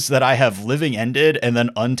games that I have living ended and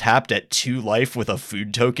then untapped at 2 life with a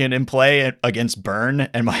food token in play against burn,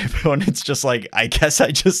 and my opponent's just like, I guess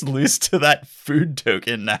I just lose to that food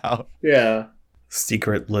token now. Yeah.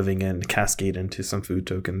 Secret living end cascade into some food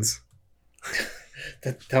tokens.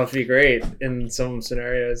 that would be great in some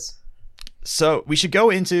scenarios. So we should go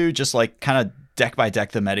into just like kind of deck by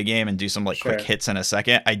deck the metagame and do some like quick hits in a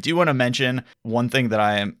second. I do want to mention one thing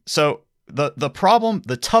that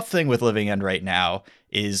the tough thing with Living End right now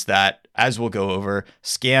is that, as we'll go over,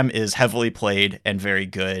 Scam is heavily played and very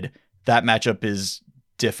good. That matchup is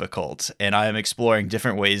difficult, and I am exploring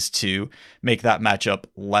different ways to make that matchup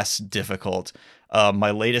less difficult.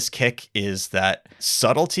 My latest kick is that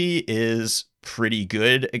Subtlety is pretty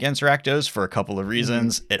good against Rakdos for a couple of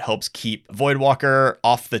reasons. It helps keep Voidwalker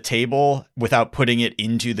off the table without putting it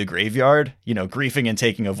into the graveyard. Griefing and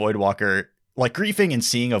taking a Voidwalker, like griefing and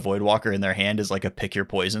seeing a Voidwalker in their hand is like a pick your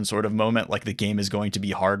poison sort of moment. Like the game is going to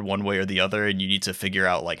be hard one way or the other, and you need to figure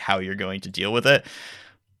out like how you're going to deal with it.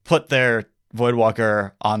 Put their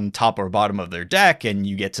Voidwalker on top or bottom of their deck, and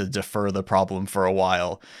you get to defer the problem for a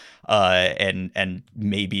while. And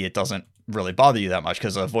maybe it doesn't really bother you that much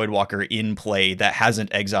because a Voidwalker in play that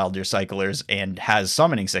hasn't exiled your cyclers and has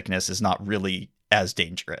summoning sickness is not really as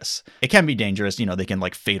dangerous. It can be dangerous, they can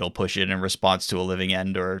like fatal push it in response to a living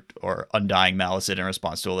end or undying malice it in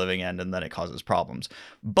response to a living end, and then it causes problems.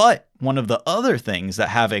 But one of the other things that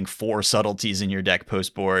having 4 subtleties in your deck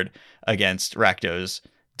post board against Rakdos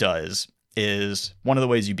does is, one of the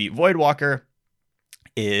ways you beat Voidwalker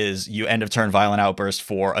is you end of turn Violent Outburst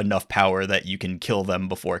for enough power that you can kill them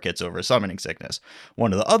before it gets over summoning sickness.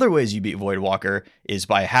 One of the other ways you beat Voidwalker is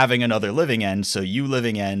by having another living end. So you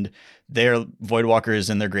living end, their Voidwalker is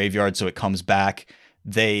in their graveyard, so it comes back.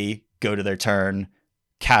 They go to their turn,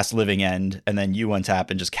 cast living end, and then you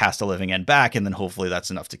untap and just cast a living end back, and then hopefully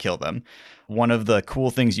that's enough to kill them. One of the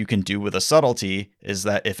cool things you can do with a subtlety is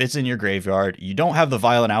that if it's in your graveyard, you don't have the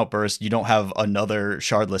Violent Outburst, you don't have another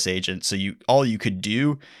Shardless Agent, so all you could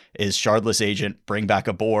do is Shardless Agent, bring back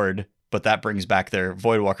a board, but that brings back their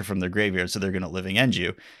Voidwalker from their graveyard, so they're going to living end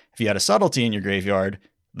you. If you had a subtlety in your graveyard,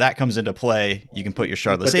 that comes into play, you can put your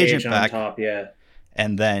Shardless Agent back, on top,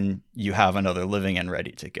 and then you have another living end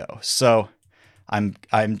ready to go. So I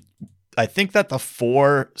think that the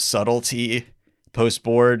 4 subtlety post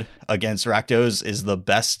board against Rakdos is the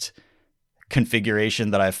best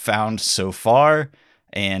configuration that I've found so far,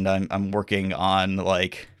 and I'm working on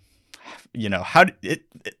like,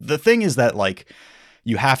 the thing is that like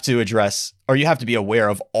you have to address, or you have to be aware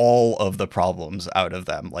of all of the problems out of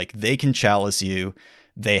them. Like they can chalice you.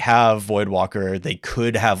 They have Voidwalker. They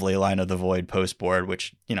could have Leyline of the Void post board,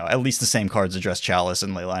 which, at least the same cards address Chalice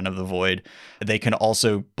and Leyline of the Void. They can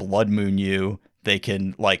also Blood Moon you. They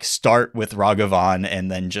can like start with Ragavan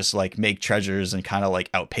and then just like make treasures and kind of like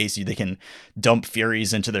outpace you. They can dump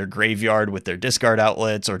Furies into their graveyard with their discard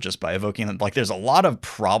outlets or just by evoking them. Like there's a lot of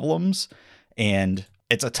problems, and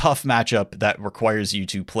it's a tough matchup that requires you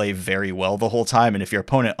to play very well the whole time. And if your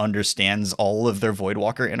opponent understands all of their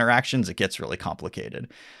Voidwalker interactions, it gets really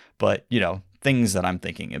complicated. But, things that I'm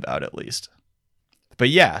thinking about at least. But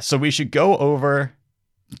yeah, so we should go over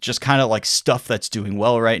just kind of like stuff that's doing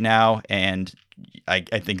well right now. And I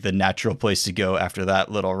think the natural place to go after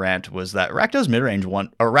that little rant was that Rakdos midrange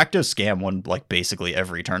won, or Rakdos Scam won like basically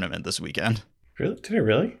every tournament this weekend. Really? Did it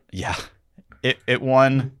really? Yeah. It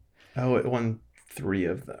won. Oh, it won 3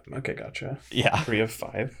 of them. Okay, gotcha. Yeah. 3 of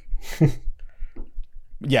 5.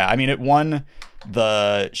 Yeah, I mean, it won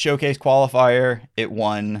the Showcase qualifier. It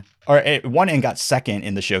won and got second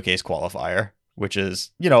in the Showcase qualifier, which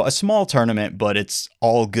is, a small tournament, but it's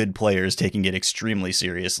all good players taking it extremely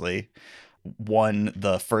seriously. Won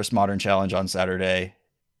the first Modern Challenge on Saturday.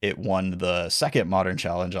 It won the second Modern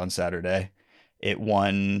Challenge on Saturday. It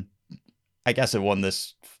won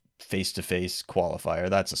this face-to-face qualifier.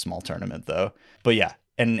 That's a small tournament though. But yeah,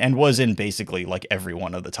 and was in basically like every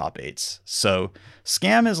one of the top 8s. So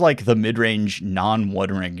Scam is like the mid-range non-one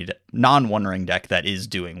ring deck that is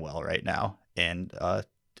doing well right now. And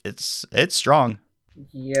it's strong.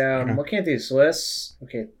 Yeah, I'm looking at these lists.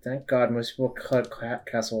 Okay, thank God most people cut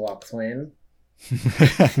Castle Lochthwain.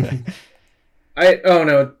 Oh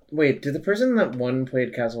no, wait, did the person that won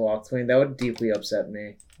played Castle Lochthwain? That would deeply upset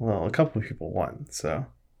me. Well, a couple of people won, so.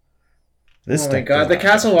 Oh my God, the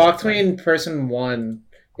Castle Lochthwain person won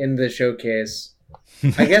in the showcase.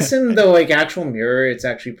 I guess in the actual mirror, it's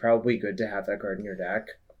actually probably good to have that card in your deck,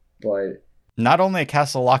 but not only a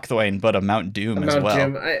Castle Lochthwain, but a Mount Doom as well.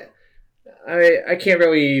 Doom, I can't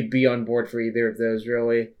really be on board for either of those,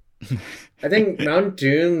 really. I think Mount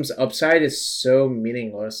Doom's upside is so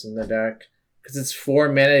meaningless in the deck because it's 4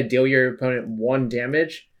 mana to deal your opponent 1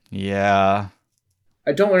 damage. Yeah,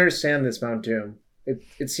 I don't understand this Mount Doom.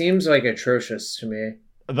 It seems atrocious to me.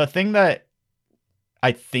 The thing that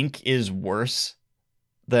I think is worse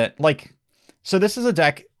that so this is a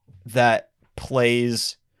deck that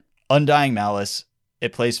plays Undying Malice,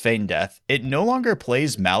 it plays Feign Death. It no longer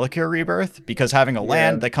plays Malakir Rebirth because having a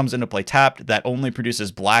land that comes into play tapped that only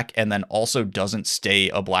produces black and then also doesn't stay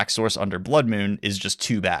a black source under Blood Moon is just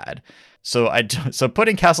too bad. So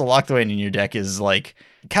putting Castle Lochthwain in your deck is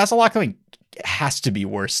Castle Lochthwain has to be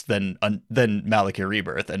worse than Malakir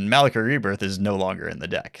Rebirth, and Malakir Rebirth is no longer in the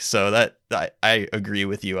deck. So that I agree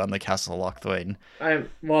with you on the Castle Lochthwain. I'm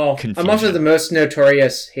also the most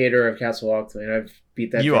notorious hater of Castle Lochthwain. I've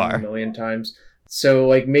beat that thing a million times.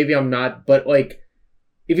 So maybe I'm not, but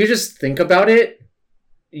if you just think about it,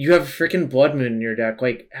 you have freaking Blood Moon in your deck.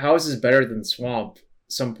 How is this better than Swamp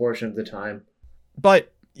some portion of the time?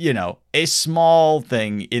 But a small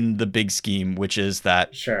thing in the big scheme, which is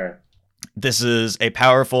that this is a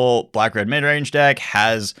powerful black-red mid-range deck,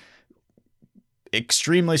 has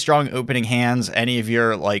extremely strong opening hands. Any of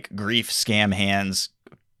your grief scam hands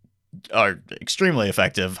are extremely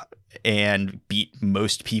effective and beat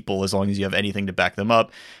most people as long as you have anything to back them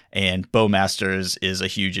up. And Bowmasters is a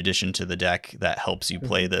huge addition to the deck that helps you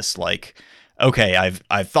play this okay,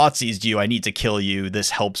 I've thought seized you, I need to kill you.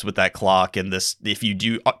 This helps with that clock, and this, if you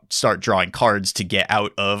do start drawing cards to get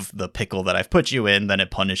out of the pickle that I've put you in, then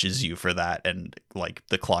it punishes you for that, and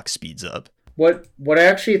the clock speeds up. What I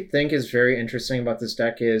actually think is very interesting about this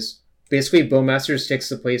deck is basically Bowmasters takes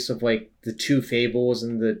the place of the 2 Fables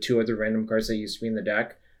and the 2 other random cards that used to be in the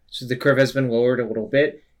deck. So the curve has been lowered a little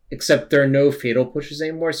bit, except there are no fatal pushes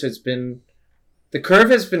anymore. So the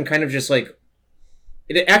curve has been kind of just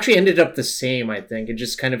it actually ended up the same, I think. It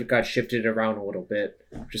just kind of got shifted around a little bit,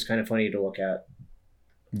 which is kind of funny to look at.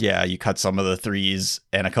 Yeah, you cut some of the 3s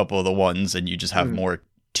and a couple of the 1s, and you just have more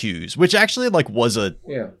 2s, which actually was a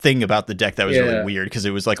thing about the deck that was really weird because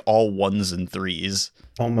it was all 1s and 3s.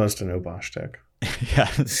 Almost an Obosh deck.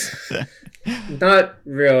 Yes. Not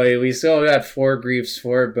really. We still got 4 Griefs,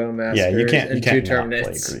 4 Bowmasters, and you 2 can't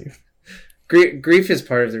Terminates. Play Grief. Grief is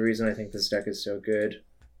part of the reason I think this deck is so good.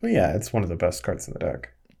 Well, yeah, it's one of the best cards in the deck.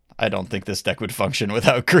 I don't think this deck would function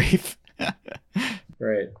without Grief.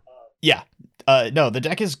 Right. Yeah. No, the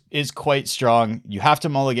deck is quite strong. You have to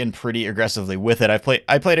mulligan pretty aggressively with it. I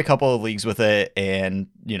played a couple of leagues with it and,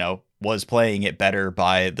 was playing it better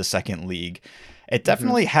by the second league. It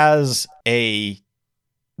definitely has the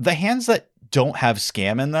hands that don't have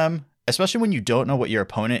scam in them, especially when you don't know what your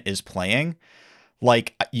opponent is playing.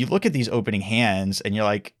 You look at these opening hands and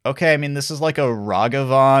you're okay, I mean, this is a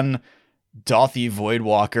Ragavan, Dothy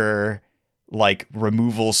Voidwalker,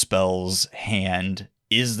 removal spells hand.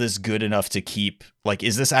 Is this good enough to keep?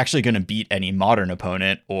 Is this actually going to beat any modern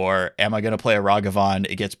opponent? Or am I going to play a Ragavan,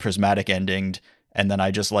 it gets prismatic endinged, and then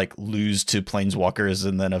I just lose to Planeswalkers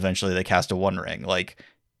and then eventually they cast a One Ring?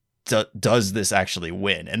 Does this actually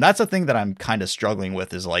win? And that's a thing that I'm kind of struggling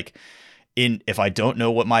with is if I don't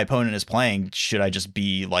know what my opponent is playing, should I just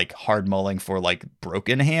be hard mulling for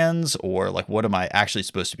broken hands, or what am I actually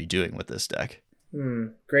supposed to be doing with this deck?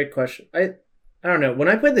 Great question. I don't know. When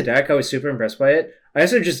I played the deck, I was super impressed by it. I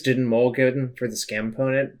also just didn't mulligan for the scam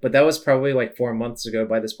opponent, but that was probably 4 months ago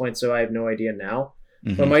by this point, so I have no idea now.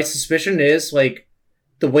 Mm-hmm. But my suspicion is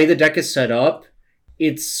the way the deck is set up,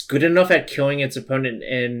 it's good enough at killing its opponent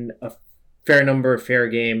in a fair number of fair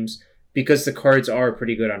games because the cards are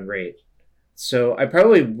pretty good on rate. So I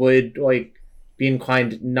probably would be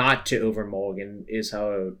inclined not to over mulligan is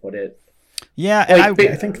how I would put it. Yeah, and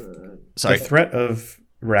I think the threat of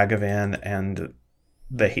Ragavan and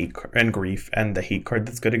the hate and Grief and the hate card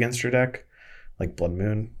that's good against your deck, like Blood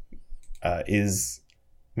Moon,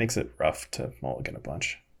 makes it rough to mulligan a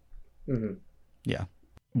bunch. Mm-hmm. Yeah.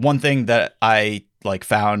 One thing that I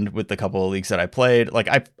found with the couple of leagues that I played,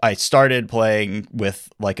 I started playing with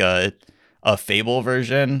a Fable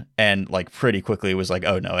version and pretty quickly was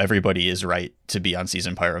oh no, everybody is right to be on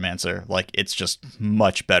Seasoned Pyromancer. It's just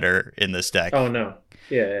much better in this deck. Oh no.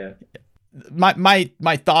 Yeah.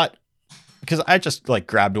 my thought, because I just like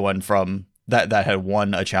grabbed one from that had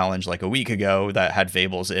won a challenge like a week ago that had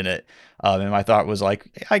Fables in it. And my thought was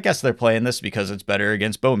like, I guess they're playing this because it's better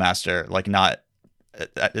against Bowmaster, like not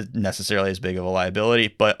necessarily as big of a liability,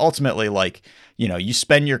 but ultimately, like, you know, you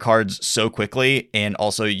spend your cards so quickly, and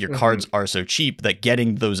also your cards are so cheap that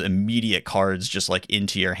getting those immediate cards just like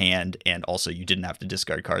into your hand, and also you didn't have to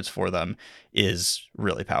discard cards for them, is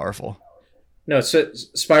really powerful. No, so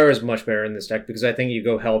Spyro is much better in this deck because I think you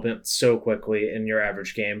go Hellbent so quickly in your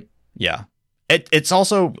average game. Yeah. It's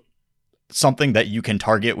also something that you can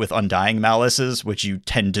target with Undying Malices, which you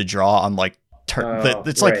tend to draw on like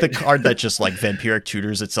it's like the card that just like vampiric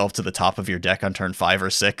tutors itself to the top of your deck on turn 5 or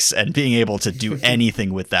 6, and being able to do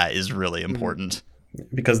anything with that is really important.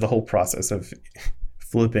 Because the whole process of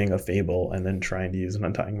flipping a Fable and then trying to use an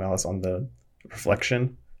Undying Malice on the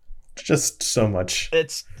reflection, just so much.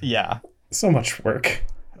 It's so much work.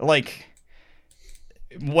 Like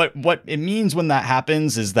what it means when that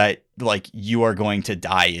happens is that like you are going to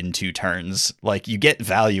die in 2 turns. Like you get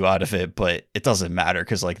value out of it, but it doesn't matter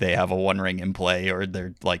because like they have a 1 ring in play, or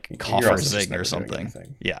they're like Coffer Zing or something.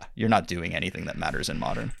 Yeah, you're not doing anything that matters in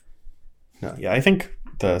Modern. No, yeah, I think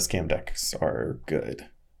the scam decks are good.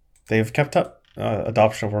 They've kept up.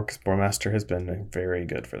 Adoption of Orcus Bowmaster has been very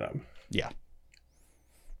good for them. Yeah.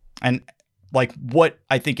 And like what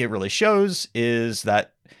I think it really shows is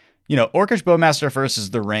that, you know, Orcish Bowmaster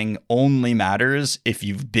versus the ring only matters if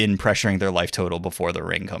you've been pressuring their life total before the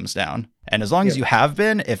ring comes down. And as long as you have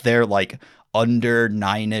been, if they're like under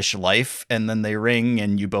 9-ish life and then they ring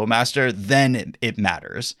and you Bowmaster, then it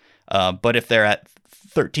matters. But if they're at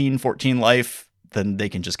 13, 14 life, then they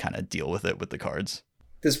can just kind of deal with it with the cards.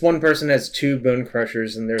 This one person has 2 Bone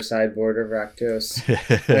Crushers in their sideboard of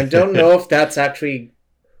Rakdos. I don't know if that's actually...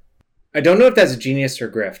 I don't know if that's genius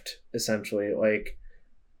or grift, essentially. Like,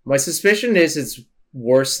 my suspicion is it's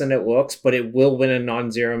worse than it looks, but it will win a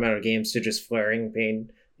non-zero amount of games to just flaring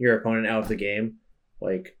pain your opponent out of the game.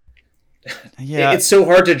 Like, yeah, it's so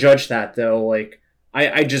hard to judge that, though. Like,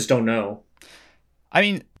 I just don't know. I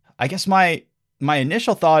mean, I guess my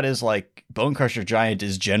initial thought is like Bone Crusher Giant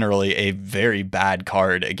is generally a very bad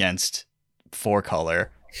card against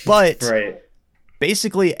 4-color, but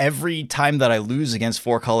basically every time that I lose against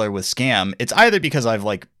 4-color with Scam, it's either because I've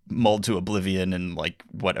like mulled to oblivion and like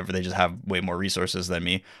whatever, they just have way more resources than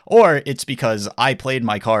me, or it's because I played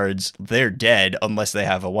my cards, they're dead unless they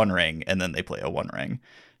have a 1 ring, and then they play a 1 ring.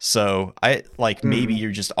 So I like maybe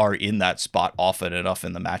you just are in that spot often enough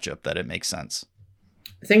in the matchup that it makes sense.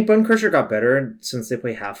 I think Bone Crusher got better since they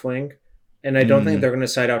play Halfling, and I don't think they're going to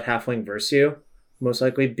side out Halfling versus you, most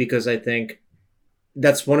likely, because I think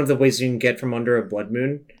that's one of the ways you can get from under a Blood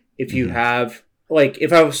Moon. If you have, like,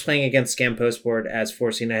 if I was playing against Scam Postboard as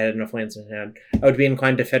forcing ahead enough lands in hand, I would be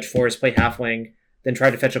inclined to fetch Forest, play Halfling, then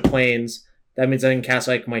try to fetch a Plains. That means I can cast,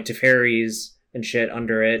 like, my Teferis and shit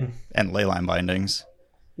under it. And Leyline Bindings.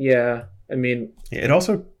 Yeah, I mean... It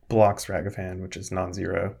also blocks Rag of Hand, which is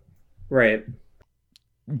non-zero. Right.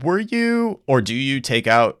 Were you, or do you take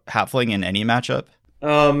out Halfling in any matchup?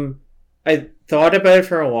 I thought about it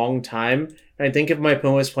for a long time. And I think if my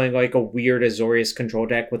opponent was playing like a weird Azorius control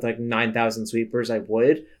deck with like 9,000 sweepers, I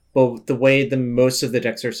would. But the way most of the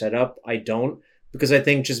decks are set up, I don't. Because I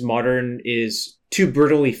think just Modern is too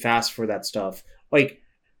brutally fast for that stuff. Like,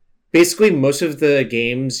 basically most of the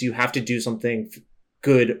games, you have to do something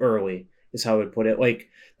good early, is how I would put it. Like,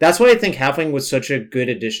 that's why I think Halfling was such a good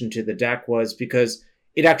addition to the deck, was because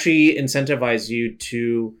it actually incentivized you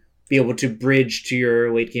to be able to bridge to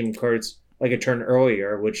your late game cards like a turn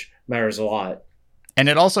earlier, which matters a lot. And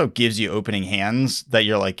it also gives you opening hands that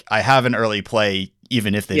you're like, I have an early play,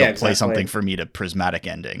 even if they don't play something for me to Prismatic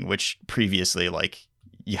Ending, which previously, like,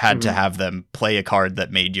 you had to have them play a card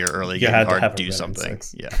that made your early game card do something.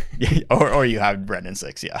 Yeah. or you had Ren and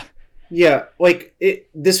 6, yeah. Yeah, like,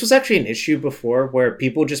 this was actually an issue before where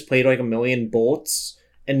people just played like a million bolts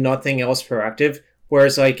and nothing else proactive.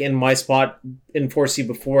 Whereas, like, in my spot in 4C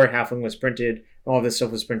before Halfling was printed, and all this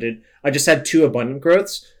stuff was printed, I just had 2 abundant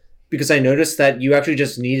growths because I noticed that you actually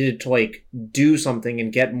just needed to, like, do something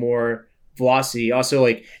and get more velocity. Also,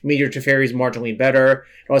 like, made your Teferis marginally better.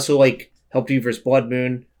 It also, like, helped you versus Blood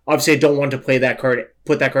Moon. Obviously, I don't want to play that card,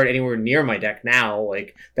 put that card anywhere near my deck now.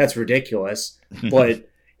 Like, that's ridiculous. But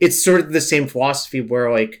it's sort of the same philosophy where,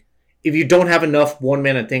 like, if you don't have enough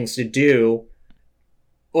 1-mana things to do,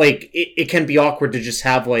 like, it can be awkward to just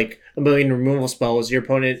have, like, a million removal spells. Your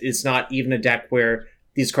opponent is not even a deck where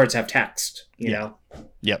these cards have text, you know?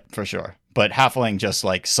 Yep, for sure. But Halfling just,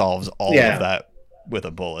 like, solves all of that with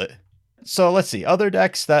a bullet. So let's see. Other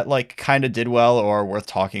decks that, like, kind of did well or are worth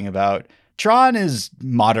talking about. Tron is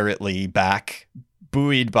moderately back,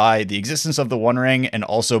 buoyed by the existence of the One Ring and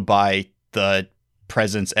also by the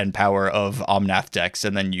presence and power of Omnath decks,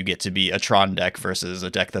 and then you get to be a Tron deck versus a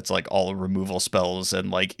deck that's like all removal spells and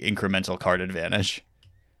like incremental card advantage.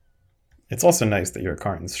 It's also nice that your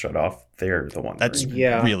Karns shut off. They're the one. That's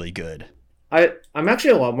really good. I'm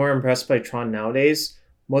actually a lot more impressed by Tron nowadays,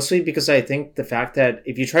 mostly because I think the fact that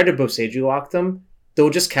if you try to Boseiju lock them, they'll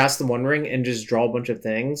just cast the One Ring and just draw a bunch of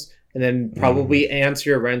things, and then probably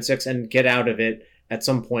answer your Ren 6 and get out of it at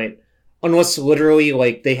some point. Unless literally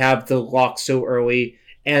like they have the lock so early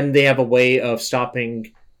and they have a way of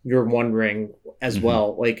stopping your One Ring as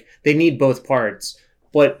well. Like they need both parts.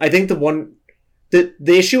 But I think the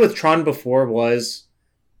issue with Tron before was,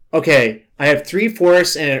 okay, I have 3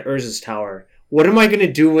 forests and an Urza's Tower. What am I going to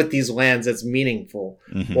do with these lands that's meaningful?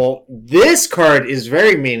 Well, this card is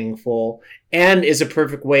very meaningful and is a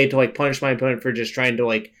perfect way to like punish my opponent for just trying to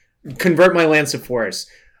like convert my lands to forests.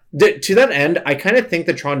 To that end, I kind of think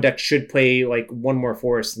the Tron deck should play like one more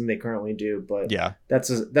forest than they currently do, but yeah,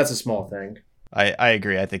 that's a small thing. I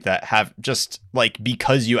agree. I think that have just like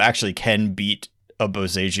because you actually can beat a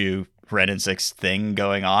Boseiju Ren and 6 thing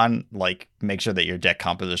going on, like make sure that your deck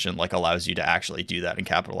composition like allows you to actually do that and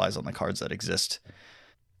capitalize on the cards that exist.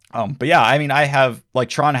 But yeah, I mean, I have like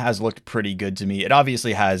Tron has looked pretty good to me. It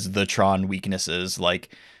obviously has the Tron weaknesses,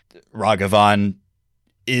 like Ragavan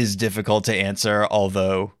is difficult to answer,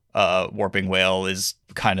 although Warping Whale is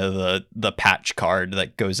kind of the patch card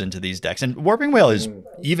that goes into these decks. And Warping Whale is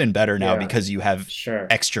even better now because you have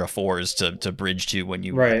extra 4s to bridge to when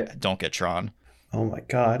you don't get Tron. Oh my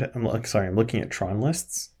god. I'm looking at Tron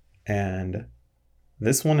lists, and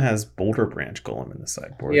this one has Boulder Branch Golem in the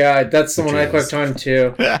sideboard. Yeah, that's the one I clicked on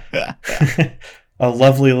too. A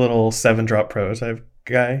lovely little 7-drop prototype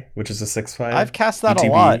guy, which is a 6/5. I've cast that ETB.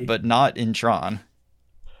 A lot, but not in Tron.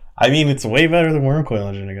 I mean, it's way better than Wormcoil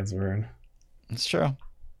Engine against Burn. It's true.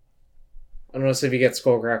 Unless if you get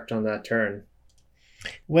Skullcracked on that turn.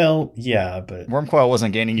 Well, yeah, but Wormcoil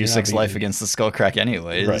wasn't gaining you 6 life against the Skullcrack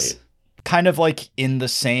anyways. Right. Kind of like in the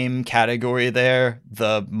same category there,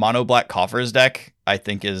 the Mono Black Coffers deck, I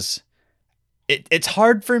think is... It's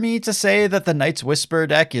hard for me to say that the Knight's Whisper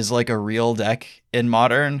deck is like a real deck in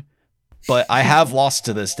Modern, but I have lost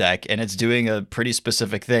to this deck, and it's doing a pretty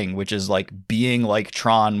specific thing, which is like being like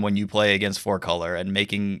Tron when you play against 4-color and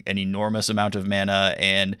making an enormous amount of mana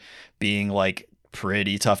and being like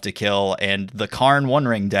pretty tough to kill. And the Karn One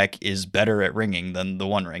Ring deck is better at ringing than the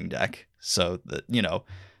One Ring deck. So,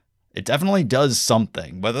 it definitely does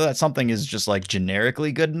something. Whether that something is just like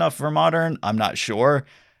generically good enough for Modern, I'm not sure.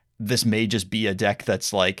 This may just be a deck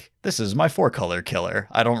that's like, this is my 4-color killer.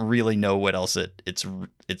 I don't really know what else it's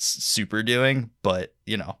super doing, but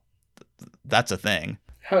that's a thing.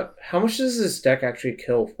 How much does this deck actually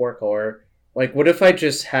kill 4-color? Like, what if I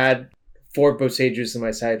just had 4 Boseijus in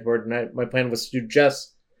my sideboard and my plan was to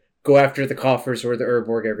just go after the Coffers or the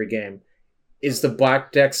Urborg every game? Is the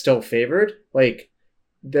black deck still favored? Like,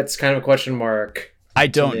 that's kind of a question mark. I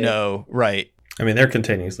don't know. Right. I mean, they're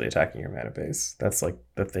continuously attacking your mana base. That's like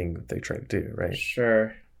the thing that they try to do, right?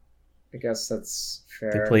 Sure. I guess that's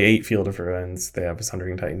fair. They play 8 Field of Ruins. They have a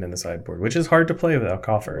Sundering Titan in the sideboard, which is hard to play without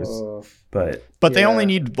Coffers. But they only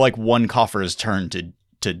need like one Coffer's turn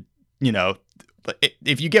to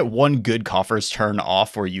if you get one good Coffer's turn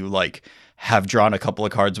off where you like have drawn a couple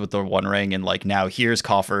of cards with the One Ring and like now here's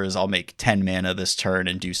Coffers, I'll make 10 mana this turn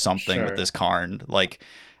and do something with this Karn. Like,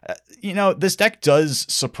 this deck does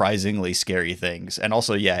surprisingly scary things. And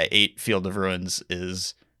also, 8 Field of Ruins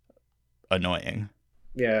is annoying.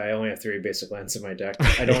 Yeah, I only have 3 basic lands in my deck.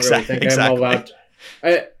 I don't really think I'm allowed.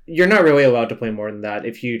 You're not really allowed to play more than that.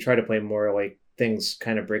 If you try to play more, like, things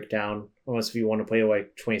kind of break down. Unless if you want to play,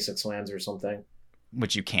 like, 26 lands or something.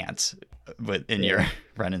 Which you can't in your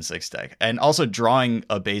Ren and 6 deck. And also drawing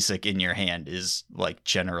a basic in your hand is, like,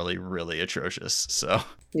 generally really atrocious, so...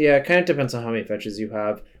 Yeah, it kind of depends on how many fetches you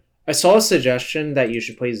have. I saw a suggestion that you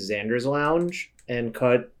should play Xander's Lounge and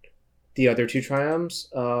cut the other 2 Triumphs.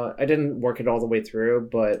 I didn't work it all the way through,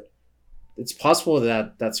 but it's possible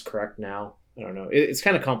that that's correct now. I don't know. It's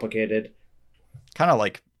kind of complicated. Kind of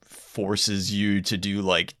like forces you to do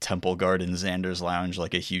like Temple Guard and Xander's Lounge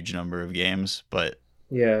like a huge number of games, but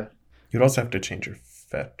yeah. You'd also have to change your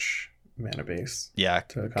fetch mana base. Yeah,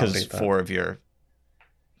 because 4 of your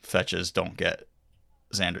fetches don't get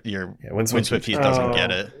Xander. Your Windswept Heath doesn't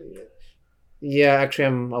get it. Yeah, actually,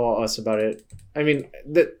 I'm a lot less about it. I mean,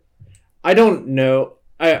 I don't know.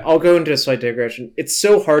 I'll go into a slight digression. It's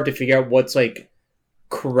so hard to figure out what's like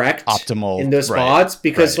correct, optimal in those spots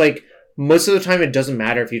because like most of the time it doesn't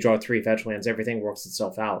matter if you draw 3 fetch lands. Everything works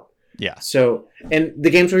itself out. Yeah. So, and the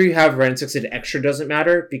games where you have Ren 6, it extra doesn't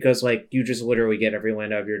matter because like you just literally get every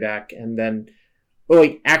land out of your deck. And then,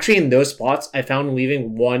 like actually in those spots, I found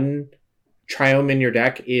leaving one Triome in your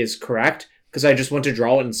deck is correct because I just want to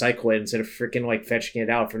draw it and cycle it instead of freaking like fetching it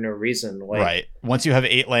out for no reason. Like, right. Once you have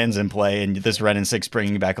 8 lands in play and this Ren and 6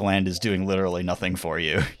 bringing back a land is doing literally nothing for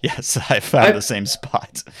you. Yes, I found the same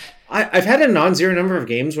spot. I've had a non-zero number of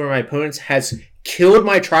games where my opponent has killed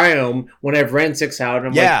my Triome when I've ran 6 out. And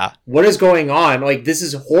I'm like, what is going on? Like, this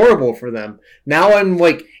is horrible for them. Now I'm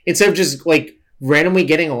like, instead of just like randomly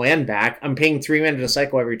getting a land back, I'm paying 3 mana to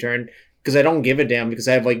cycle every turn because I don't give a damn because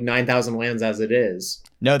I have like 9,000 lands as it is.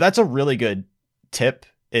 No, that's a really good tip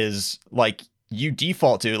is like you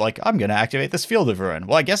default to like, I'm going to activate this Field of Ruin.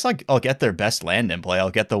 Well, I guess like I'll get their best land in play.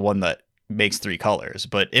 I'll get the one that makes 3 colors.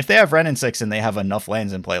 But if they have Ren and 6 and they have enough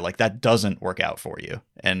lands in play, like that doesn't work out for you.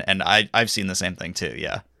 And I've seen the same thing too.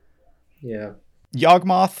 Yeah. Yeah.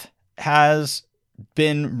 Yawgmoth has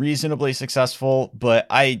been reasonably successful, but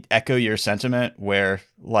I echo your sentiment where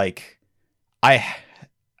like I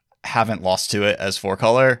haven't lost to it as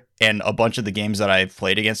 4-color, and a bunch of the games that I've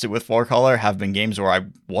played against it with 4-color have been games where I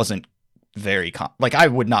wasn't very like I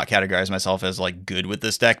would not categorize myself as like good with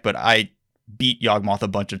this deck, but I beat Yawgmoth a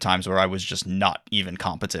bunch of times where I was just not even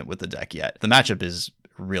competent with the deck yet. The matchup is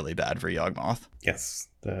really bad for Yawgmoth. Yes,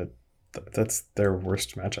 that's their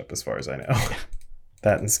worst matchup as far as I know.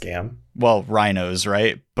 That and Scam. Well, Rhinos,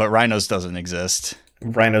 right? But Rhinos doesn't exist.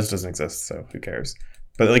 Rhinos doesn't exist, so who cares?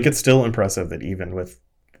 But like, it's still impressive that even with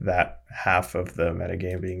that half of the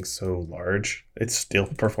metagame being so large, it's still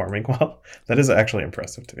performing well. That is actually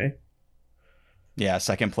impressive to me. Yeah,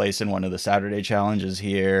 second place in one of the Saturday challenges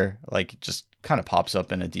here. Like, just kind of pops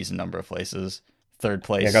up in a decent number of places. Third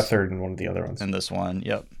place. Yeah, I got third in one of the other ones. In this one,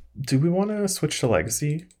 yep. Do we want to switch to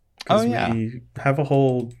Legacy? Oh, yeah. We have a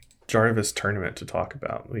whole Jarvis tournament to talk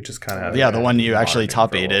about. We just kind of... Yeah, the one you actually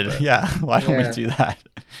top-aided. Yeah, why don't we do that?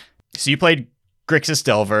 So you played Grixis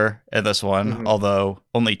Delver in this one, although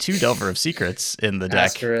only 2 Delver of Secrets in the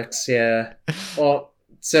deck. Asterix, yeah. Well,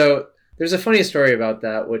 so there's a funny story about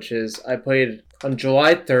that, which is I played on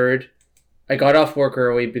July 3rd. I got off work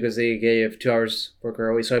early because they gave 2 hours work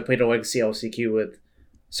early, so I played a Legacy LCQ with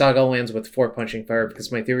Saga lands with 4 Punching Fire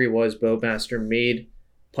because my theory was Bowmaster made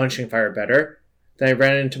Punching Fire better. Then I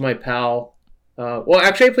ran into my pal.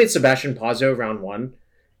 Actually, I played Sebastian Pazzo round 1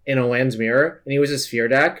 in a Lands Mirror, and he was a Sphere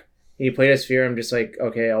deck. He played a Sphere. I'm just like,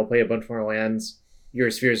 okay, I'll play a bunch more lands. Your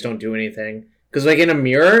Spheres don't do anything. Because like in a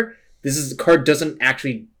Mirror, the card doesn't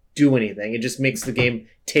actually do anything. It just makes the game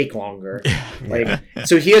take longer.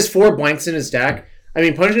 So he has 4 blanks in his deck. I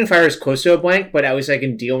mean, Punching Fire is close to a blank, but at least I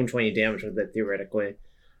can deal him 20 damage with it, theoretically.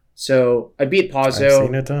 So I beat Pazzo. I've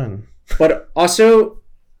seen it done. But also,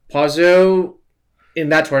 Pazzo in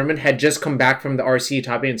that tournament had just come back from the RC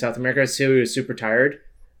top 8 in South America, so he was super tired.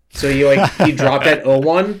 So he dropped at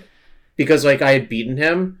 0-1 because like I had beaten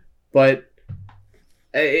him, but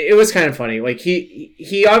it was kind of funny. Like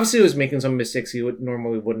he obviously was making some mistakes he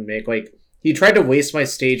normally wouldn't make. Like he tried to waste my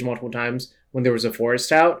stage multiple times when there was a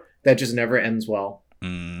forest out. That just never ends well.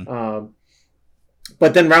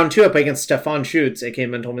 But then round 2 I play against Stefan Schutz, aka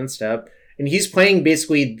Mental Minstep, and he's playing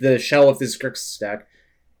basically the shell of this Grixis deck.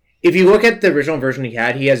 If you look at the original version he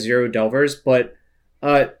has 0 Delvers, but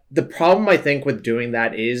the problem I think with doing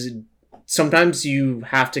that is sometimes you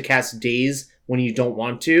have to cast Daze when you don't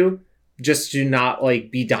want to, just to not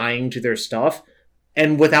like be dying to their stuff.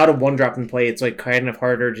 And without a 1-drop in play, it's like kind of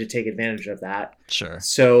harder to take advantage of that. Sure.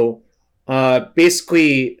 So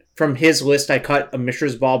basically from his list, I cut a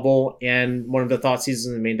Mishra's Bauble and one of the Thought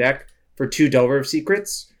Seasons in the main deck for 2 Delver of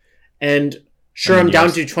Secrets. And sure, I'm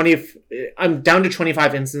down to 20. I'm down to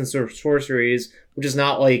 25 instants or sorceries, which is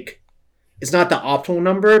not like it's not the optimal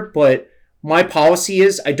number, but my policy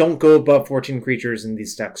is I don't go above 14 creatures in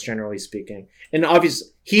these decks, generally speaking. And obviously,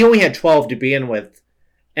 he only had 12 to begin with,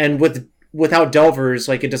 and without Delvers,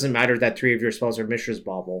 like it doesn't matter that 3 of your spells are Mishra's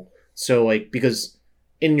Bauble. So like because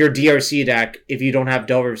in your DRC deck, if you don't have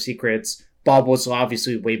Delver of Secrets, Bauble is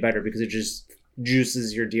obviously way better because it just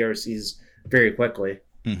juices your DRCs very quickly.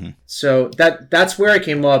 So that's where I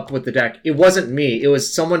came up with the deck. It wasn't me. It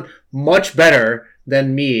was someone much better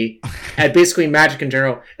than me at basically Magic in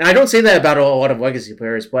general. And I don't say that about a lot of Legacy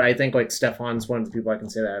players, but I think like Stefan's one of the people I can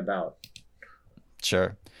say that about.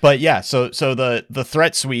 Sure. But yeah, so the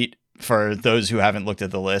threat suite, for those who haven't looked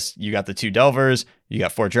at the list, you got the 2 Delvers, you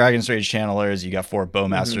got 4 Dragon's Rage Channelers, you got 4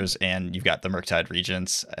 Bowmasters, and you've got the Murktide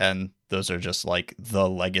Regents. And those are just like the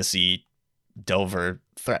Legacy Delver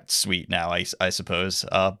threat suite now, I suppose.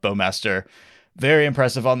 Bowmaster, very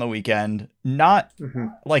impressive on the weekend. Not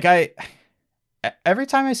like every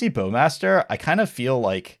time I see Bowmaster, I kind of feel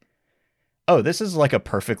like oh, this is like a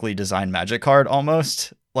perfectly designed Magic card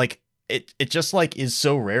almost. Like it just like is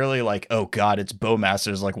so rarely like, oh god, it's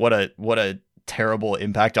Bowmasters. Like what a terrible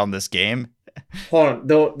impact on this game. Hold on.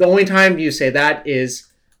 The only time you say that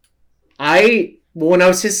is when I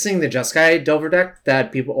was testing the Jeskai Delver deck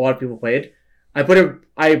that a lot of people played, I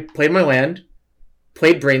played my land,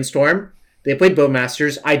 played Brainstorm, they played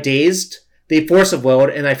Bowmasters, I dazed, they Force of Willed,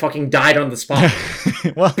 and I fucking died on the spot.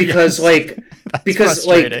 Well, because yes. because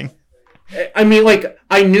frustrating. I mean, like,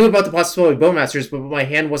 I knew about the possibility of Bowmasters, but my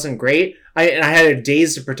hand wasn't great. I had a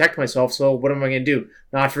daze to protect myself, so what am I going to do?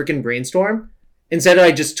 Not freaking Brainstorm? Instead,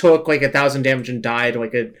 I just took, like, 1,000 damage and died,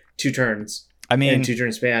 like, 2 turns. I mean, in a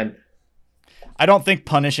 2-turn span. I don't think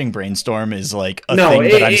punishing Brainstorm is, like, a thing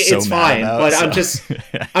that I'm so it's mad fine, about. But so.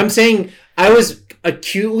 I'm saying I was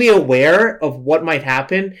acutely aware of what might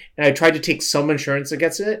happen, and I tried to take some insurance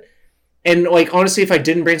against it. And, like, honestly, if I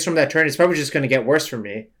didn't Brainstorm that turn, it's probably just going to get worse for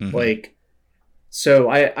me. Mm-hmm. Like... So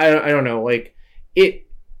I don't know, like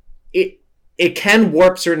it can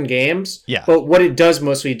warp certain games, yeah. But what it does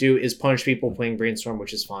mostly do is punish people playing Brainstorm,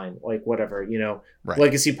 which is fine. Like whatever, you know. Right.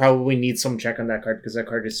 Legacy probably needs some check on that card because that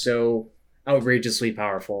card is so outrageously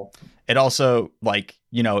powerful. It also, like,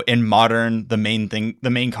 you know, in Modern, the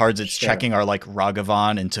main cards it's checking are like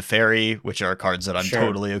Ragavan and Teferi, which are cards that I'm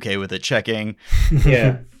totally okay with it checking.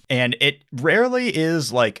 Yeah. And it rarely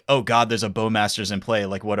is like, oh god, there's a Bowmasters in play,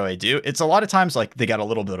 like what do I do? It's a lot of times like they got a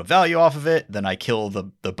little bit of value off of it, then I kill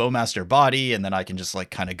the Bowmaster body, and then I can just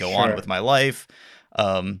like kind of go on with my life.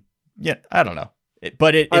 Yeah, I don't know.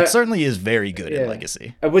 But it certainly is very good in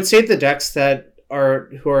Legacy. I would say the decks who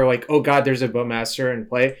are like, oh god, there's a Bowmaster in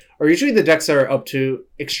play, are usually the decks that are up to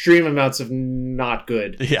extreme amounts of not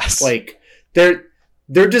good. Yes. Like they're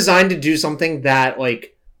designed to do something that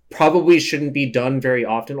like probably shouldn't be done very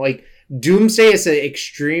often. Like Doomsday is an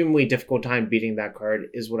extremely difficult time beating that card,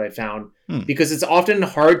 is what I found. Because it's often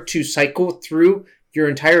hard to cycle through your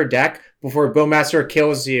entire deck before Bowmaster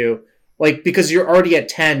kills you. Like, because you're already at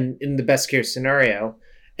 10 in the best case scenario.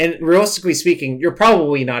 And realistically speaking, you're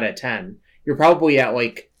probably not at 10. You're probably at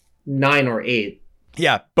like 9 or 8.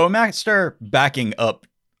 Yeah, Bowmaster backing up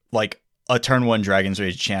like a turn 1 Dragon's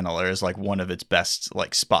Rage Channeler is like one of its best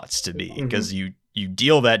like spots to be, because you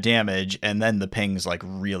deal that damage, and then the pings like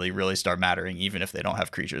really, really start mattering, even if they don't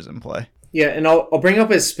have creatures in play. Yeah, and I'll bring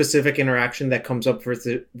up a specific interaction that comes up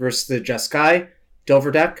versus the Jeskai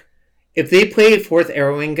Delver deck. If they play 4th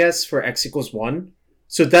Arrowingus for X = 1,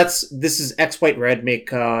 so this is X, White, Red, make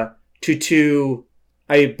 2/2,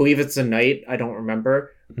 I believe it's a Knight, I don't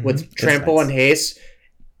remember, with Trample and Haste,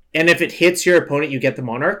 and if it hits your opponent, you get the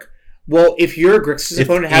Monarch. Well, if your Grixis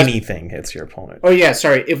opponent has... anything hits your opponent. Oh, yeah,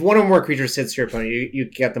 sorry. If one or more creatures hits your opponent, you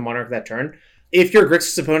get the Monarch that turn. If your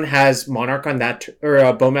Grixis opponent has Monarch on that... or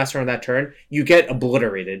a Bowmaster on that turn, you get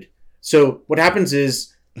obliterated. So what happens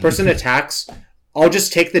is, person attacks, I'll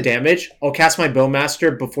just take the damage, I'll cast my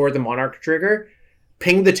Bowmaster before the Monarch trigger,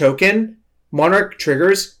 ping the token, Monarch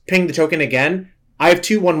triggers, ping the token again, I have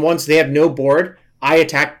 2 1/1s, they have no board, I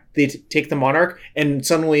attack, they take the Monarch, and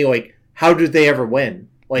suddenly, like, how do they ever win?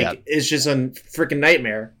 Like, it's just a freaking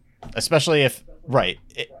nightmare. Especially if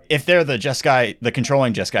they're the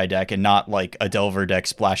controlling Jeskai deck and not like a Delver deck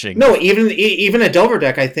splashing. No, even a Delver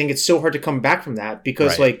deck, I think it's so hard to come back from that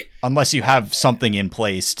because like, unless you have something in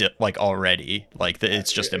place like already, like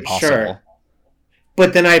it's just impossible. Sure.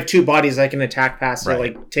 But then I have 2 bodies I can attack past it,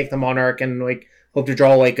 like take the Monarch and like hope to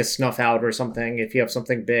draw like a Snuff Out or something if you have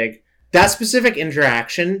something big. That specific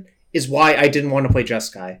interaction is why I didn't want to play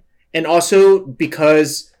Jeskai. And also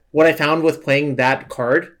because what I found with playing that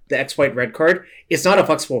card, the X, White, Red card, it's not a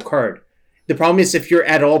flexible card. The problem is if you're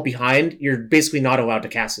at all behind, you're basically not allowed to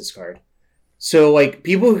cast this card. So, like,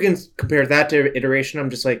 people who can compare that to Iteration, I'm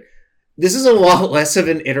just like, this is a lot less of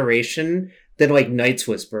an iteration than, like, Night's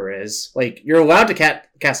Whisper is. Like, you're allowed to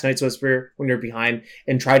cast Night's Whisper when you're behind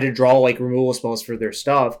and try to draw, like, removal spells for their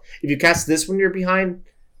stuff. If you cast this when you're behind,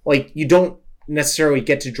 like, you don't necessarily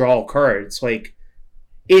get to draw cards. Like,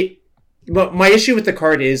 But my issue with the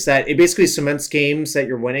card is that it basically cements games that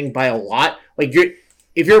you're winning by a lot. Like,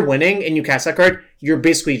 if you're winning and you cast that card, you're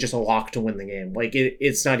basically just a lock to win the game. Like,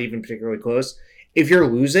 it's not even particularly close. If you're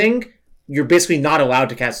losing, you're basically not allowed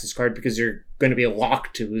to cast this card because you're going to be a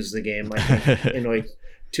lock to lose the game, like, in like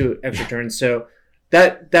 2 extra turns. So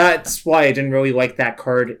that's why I didn't really like that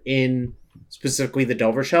card in specifically the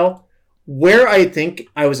Delver Shell. Where I think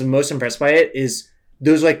I was most impressed by it is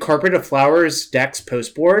those like Carpet of Flowers decks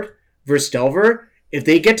post board versus Delver. If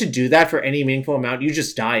they get to do that for any meaningful amount, you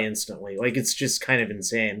just die instantly. Like, it's just kind of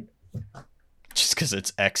insane. Just because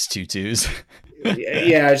it's X 2/2s.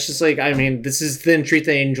 Yeah, it's just like, I mean, this is the Entreat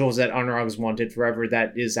the Angels that Honorog's wanted forever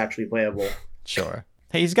that is actually playable. Sure.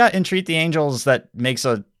 Hey, he's got Entreat the Angels that makes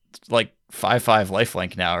a, like, 5/5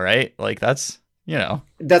 lifelink now, right? Like, that's, you know.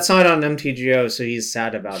 That's not on MTGO, so he's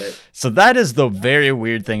sad about it. So that is the very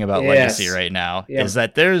weird thing about Legacy right now, is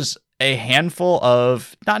that there's a handful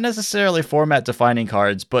of, not necessarily format-defining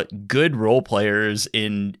cards, but good role players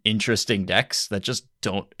in interesting decks that just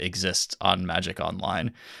don't exist on Magic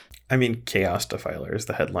Online. I mean, Chaos Defiler is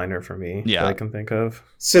the headliner for me that I can think of.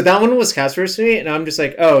 So that one was cast first to me, and I'm just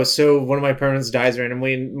like, oh, so one of my opponents dies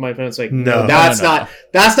randomly, and my opponent's like, no, that's not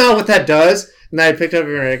what that does. And then I picked up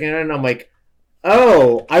again, and I'm like,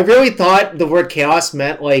 oh, I really thought the word chaos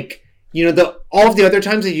meant like, you know, all of the other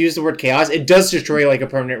times they use the word chaos, it does destroy like a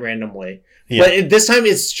permanent randomly. Yeah. But this time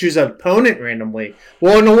it's choose an opponent randomly.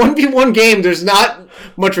 Well, in a 1v1 game, there's not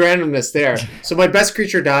much randomness there. So my best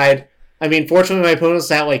creature died. I mean, fortunately, my opponents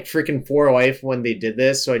had like freaking 4 life when they did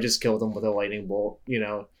this, so I just killed them with a lightning bolt, you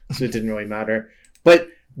know, so it didn't really matter. But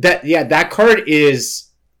that card is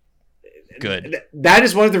good. That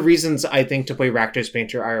is one of the reasons I think to play Rakdos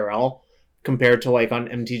Painter IRL compared to like on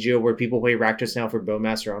MTGO where people play Rakdos now for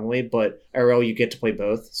Bowmaster only, but IRL you get to play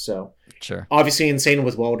both. So sure, obviously insane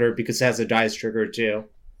with Welder because it has a dice trigger too.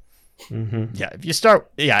 Mm-hmm. Yeah, if you start,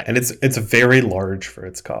 and it's very large for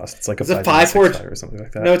its cost. It's like a 5/4 or something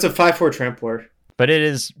like that. No, it's a 5/4 Trampler. But it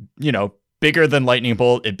is, you know, bigger than Lightning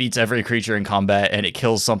Bolt. It beats every creature in combat, and it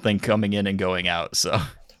kills something coming in and going out. So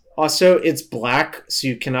also, it's black, so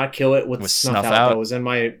you cannot kill it with Snuff Out. That was in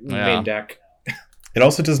my main deck. It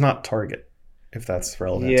also does not target, if that's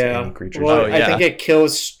relevant to any creature. Well, I think it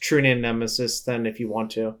kills Trunian Nemesis then if you want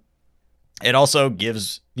to. It also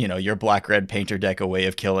gives, you know, your black-red painter deck a way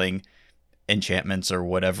of killing enchantments or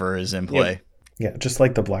whatever is in play. Yeah, just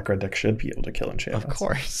like the black-red deck should be able to kill enchantments. Of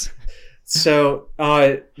course. So,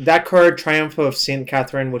 that card, Triumph of St.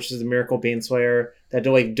 Catherine, which is the Miracle Baneslayer, that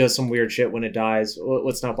like does some weird shit when it dies.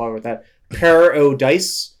 Let's not bother with that. Para-O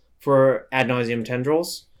Dice for Ad Nauseam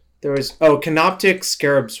Tendrils. There was, Canoptic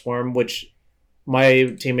Scarab Swarm, which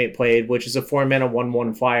my teammate played, which is a 4-mana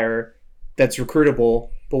 1/1 flyer that's recruitable,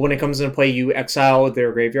 but when it comes into play, you exile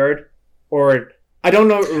their graveyard. Or, I don't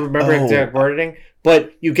remember exact wording,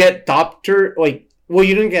 but you get Thopter,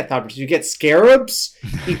 you didn't get Thopters, you get Scarabs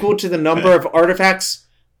equal to the number of artifacts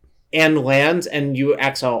and lands, and you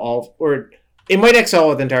exile all, or it might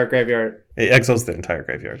exile the entire graveyard. It exiles the entire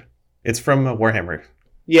graveyard. It's from Warhammer.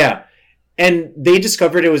 Yeah. And they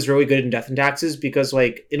discovered it was really good in Death and Taxes because,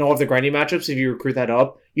 like, in all of the grinding matchups, if you recruit that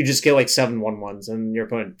up, you just get, like, 7 1/1s and your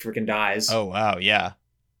opponent freaking dies. Oh, wow, yeah.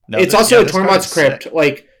 No, it's also a Tormod's Crypt. Sick.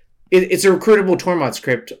 Like, it's a recruitable Tormod's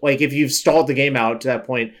Crypt. Like, if you've stalled the game out to that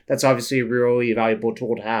point, that's obviously a really valuable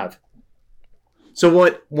tool to have.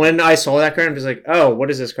 So when I saw that card, I'm just like, oh, what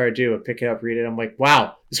does this card do? I pick it up, read it. I'm like,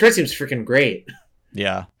 wow, this card seems freaking great.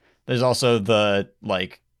 Yeah. There's also the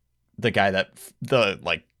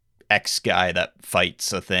X guy that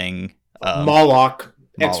fights a thing. Moloch,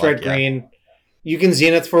 X red green. You can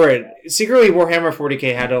Zenith for it. Secretly, Warhammer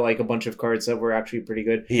 40k had a bunch of cards that were actually pretty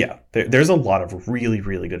good. Yeah, there's a lot of really,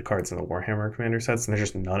 really good cards in the Warhammer Commander sets, and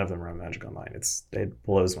there's just none of them around Magic Online. It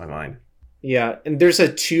blows my mind. Yeah, and there's a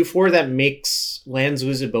 2/4 that makes lands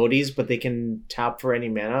lose abilities, but they can tap for any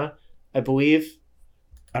mana, I believe.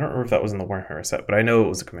 I don't remember if that was in the Warhammer set, but I know it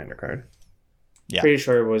was a Commander card. Yeah. Pretty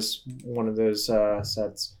sure it was one of those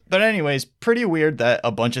sets. But anyways, pretty weird that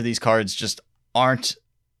a bunch of these cards just aren't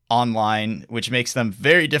online, which makes them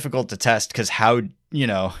very difficult to test because how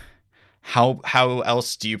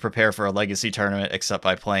else do you prepare for a Legacy tournament except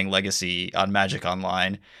by playing Legacy on Magic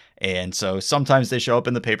Online? And so sometimes they show up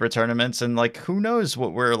in the paper tournaments and who knows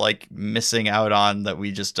what we're missing out on that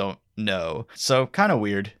we just don't know. So kind of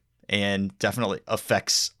weird and definitely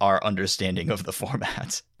affects our understanding of the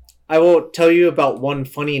format. I will tell you about one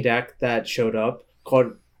funny deck that showed up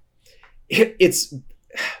called... It's...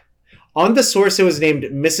 On the source, it was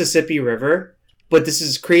named Mississippi River, but this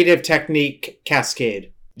is Creative Technique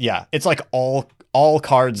Cascade. Yeah, it's all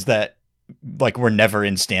cards that were never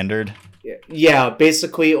in Standard. Yeah,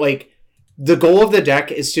 basically, the goal of the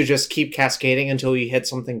deck is to just keep cascading until you hit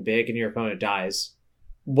something big and your opponent dies.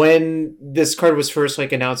 When this card was first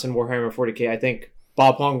like announced in Warhammer 40k, I think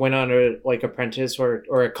Bob Long went on a like Apprentice or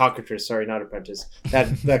a Cockatrice, sorry, not Apprentice.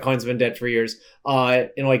 That coin's been dead for years.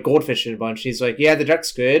 And like Goldfish a bunch. He's like, yeah, the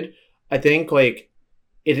deck's good. I think like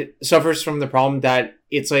it suffers from the problem that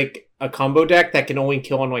it's like a combo deck that can only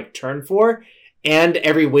kill on like turn 4, and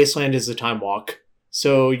every wasteland is a time walk.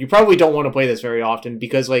 So you probably don't want to play this very often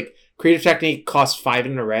because like Creative Technique costs 5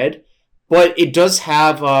 in a red, but it does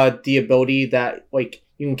have the ability that like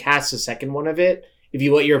you can cast a second one of it if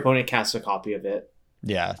you let your opponent cast a copy of it.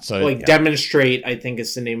 Yeah, so like demonstrate, I think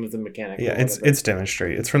is the name of the mechanic. Yeah, it's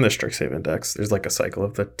demonstrate. It's from the Strixhaven decks. There's like a cycle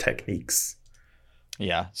of the techniques.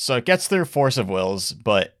 Yeah, so it gets through Force of Wills,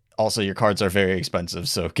 but also your cards are very expensive,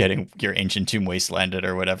 so getting your Ancient Tomb Wastelanded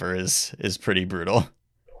or whatever is pretty brutal.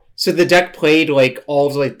 So the deck played like all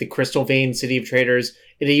of like the Crystal Vein, City of Traders.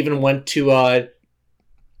 It even went to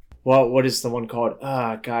what is the one called?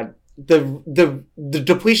 God, the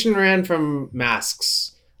depletion ran from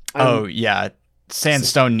Masks. Yeah,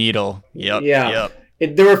 Sandstone Needle. Yep. Yeah.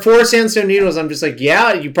 Yep. There were 4 Sandstone Needles. I'm just like,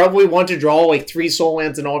 yeah, you probably want to draw like 3 Soul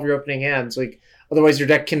Lands in all of your opening hands. Like, otherwise your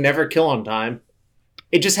deck can never kill on time.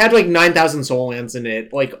 It just had like 9,000 Soul Lands in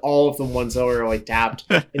it, like all of the ones that were like tapped,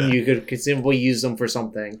 and you could conceivably use them for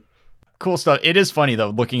something. Cool stuff. It is funny though,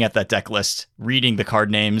 looking at that deck list, reading the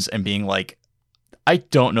card names and being like, I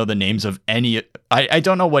don't know the names of any. I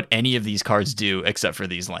don't know what any of these cards do except for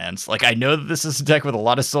these lands. Like, I know that this is a deck with a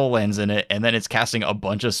lot of Soul Lands in it, and then it's casting a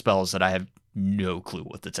bunch of spells that I have no clue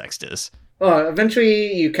what the text is. Well,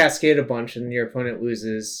 eventually you cascade a bunch and your opponent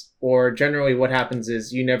loses. Or generally what happens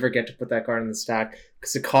is you never get to put that card in the stack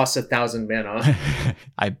because it costs 1,000 mana.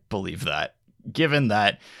 I believe that. Given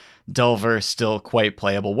that Delver is still quite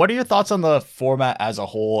playable, what are your thoughts on the format as a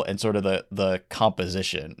whole and sort of the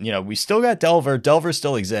composition? You know, we still got Delver. Delver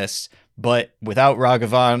still exists, but without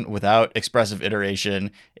Ragavan, without Expressive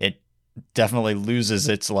Iteration, it definitely loses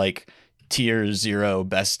its like tier 0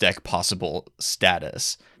 best deck possible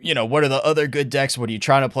status. You know, what are the other good decks? What are you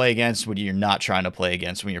trying to play against? What are you not trying to play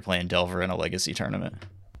against when you're playing Delver in a Legacy tournament?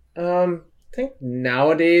 I think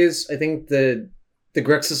nowadays, I think the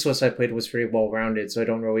Grixis list I played was pretty well rounded, so I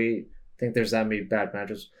don't really think there's that many bad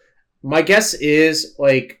matches. My guess is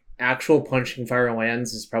like actual Punching Fire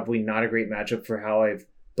lands is probably not a great matchup for how I've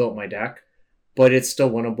built my deck, but it's still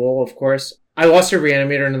winnable, of course. I lost a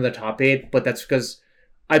Reanimator in the top 8, but that's because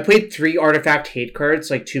I played 3 artifact hate cards,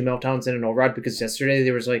 like 2 Meltdowns and an Nullrod, because yesterday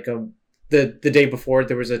there was like the day before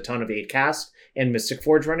there was a ton of 8 cast and Mystic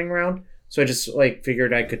Forge running around. So I just like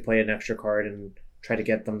figured I could play an extra card and try to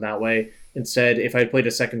get them that way. Instead, if I played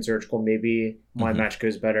a second Surgical, maybe my match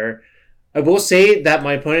goes better. I will say that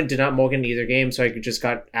my opponent did not mulligan either game, so I just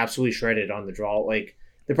got absolutely shredded on the draw. Like,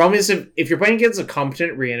 the problem is if you're playing against a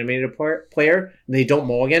competent reanimated player and they don't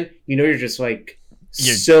mulligan, you know you're just like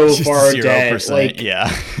so far dead. Like, yeah.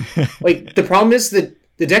 like the problem is that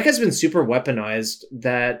the deck has been super weaponized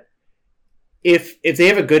that if they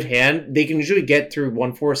have a good hand, they can usually get through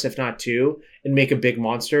 1 force, if not 2, and make a big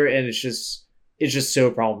monster, and it's just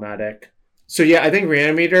so problematic. So yeah, I think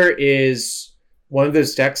Reanimator is one of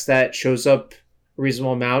those decks that shows up a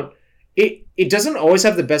reasonable amount. It doesn't always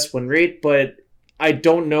have the best win rate, but I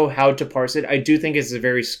don't know how to parse it. I do think it's a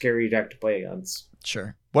very scary deck to play against.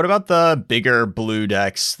 Sure. What about the bigger blue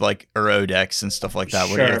decks, like Uro decks and stuff like that?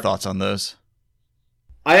 What are your thoughts on those?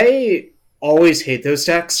 I always hate those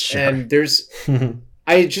decks, and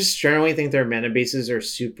I just generally think their mana bases are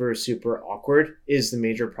super, super awkward is the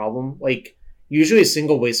major problem. Like, usually a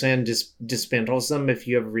single Wasteland dismantles them if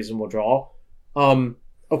you have a reasonable draw.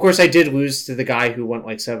 Of course, I did lose to the guy who went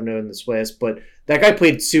like 7-0 in the Swiss, but that guy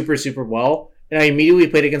played super, super well. And I immediately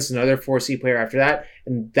played against another 4C player after that,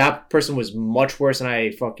 and that person was much worse, and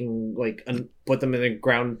I fucking like put them in the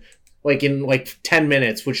ground like in like 10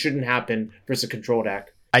 minutes, which shouldn't happen versus a control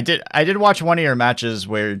deck. I did watch one of your matches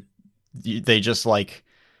where they just like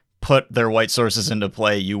put their white sources into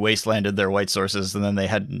play. You wastelanded their white sources, and then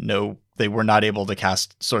they were not able to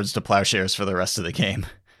cast Swords to Plowshares for the rest of the game.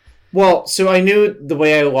 Well, so I knew the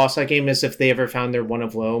way I lost that game is if they ever found their One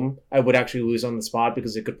of Loam, I would actually lose on the spot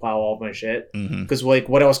because it could plow all of my shit. Because like,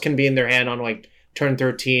 what else can be in their hand on like turn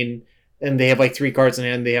 13, and they have like 3 cards in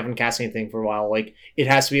hand, they haven't cast anything for a while. Like, it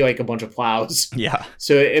has to be like a bunch of plows. Yeah.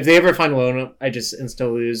 So if they ever find Loam, I just insta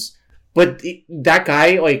lose. But that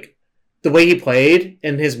guy, like, the way he played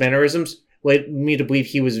and his mannerisms led me to believe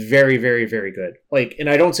he was very, very, very good. Like, and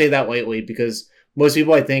I don't say that lightly because most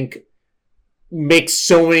people, I think, make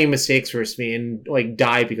so many mistakes versus me and like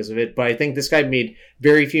die because of it. But I think this guy made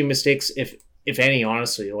very few mistakes, if any,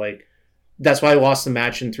 honestly. Like, that's why I lost the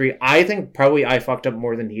match in 3. I think probably I fucked up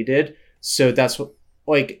more than he did. So that's what,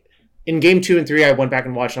 like, in game 2 and 3, I went back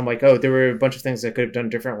and watched. And I'm like, oh, there were a bunch of things I could have done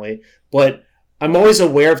differently. But I'm always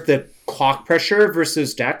aware of the clock pressure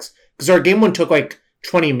versus decks, because our game 1 took like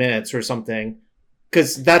 20 minutes or something,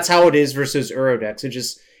 because that's how it is versus Uro decks.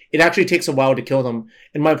 It actually takes a while to kill them.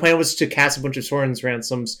 And my plan was to cast a bunch of Sorin's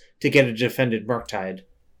Ransoms to get a defended Murktide,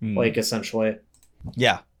 like, essentially.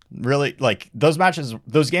 Yeah, really, like, those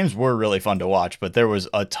games were really fun to watch, but there was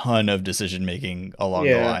a ton of decision making along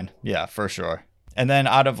the line. Yeah, for sure. And then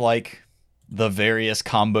out of like the various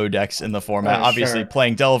combo decks in the format. Obviously, sure.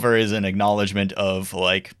 playing Delver is an acknowledgement of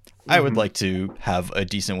like, I would like to have a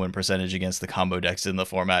decent win percentage against the combo decks in the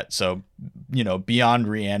format. So, beyond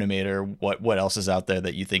Reanimator, what else is out there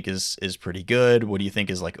that you think is pretty good? What do you think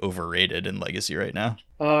is like overrated in Legacy right now?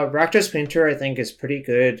 Rakdos Painter, I think, is pretty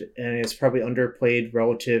good, and it's probably underplayed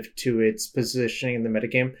relative to its positioning in the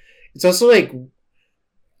metagame. It's also like,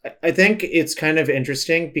 I think it's kind of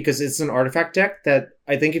interesting because it's an artifact deck that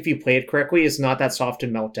I think if you play it correctly is not that soft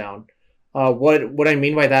in Meltdown. What I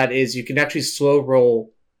mean by that is you can actually slow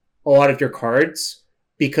roll a lot of your cards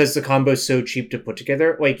because the combo is so cheap to put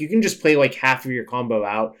together. Like, you can just play like half of your combo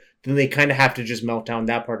out, then they kind of have to just melt down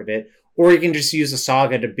that part of it. Or you can just use a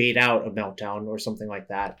Saga to bait out a meltdown or something like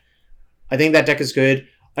that. I think that deck is good.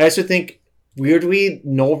 I also think, weirdly,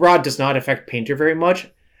 Null Rod does not affect Painter very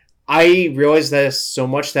much. I realized this so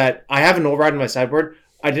much that I have a Null Rod in my sideboard.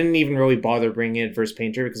 I didn't even really bother bringing it versus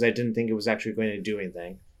Painter because I didn't think it was actually going to do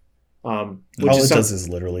anything. All it does is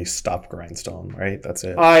literally stop Grindstone, right? That's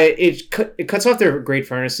it. It cuts off their Great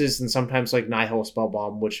Furnaces and sometimes like Nihil Spell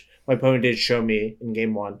Bomb, which my opponent did show me in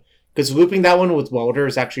game 1. Because looping that one with Welder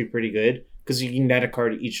is actually pretty good because you can net a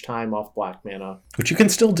card each time off black mana. Which you can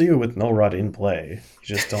still do with Null Rod in play.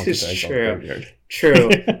 You just don't get dice off the graveyard. True.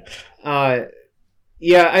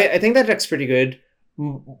 Yeah, I think that deck's pretty good.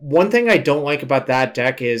 One thing I don't like about that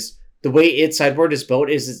deck is the way its sideboard is built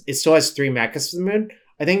is it still has 3 Magus of the Moon.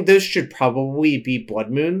 I think those should probably be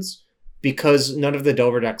Blood Moons because none of the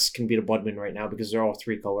Delver decks can beat a Blood Moon right now because they're all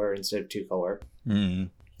 3-color instead of 2-color. Yeah,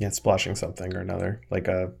 it's splashing something or another, like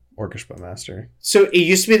a Orchestra Master. So it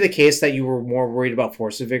used to be the case that you were more worried about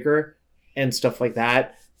Force of Vigor and stuff like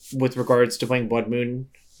that with regards to playing Blood Moon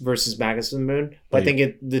versus Magus of the Moon. But I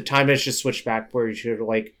think the time has just switched back where you should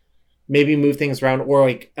like maybe move things around or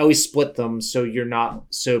like at least split them so you're not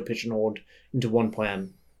so pigeonholed into one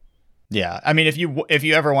plan. Yeah, I mean, if you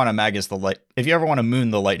ever want to if you ever want to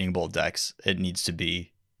moon the Lightning Bolt decks, it needs to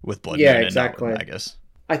be with Blood Moon and not with Magus.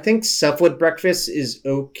 I think Cephalid Breakfast is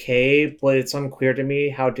okay, but it's unclear to me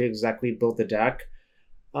how to exactly build the deck.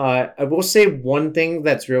 I will say one thing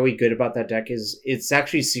that's really good about that deck is it's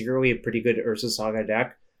actually secretly a pretty good Ursa Saga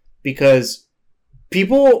deck because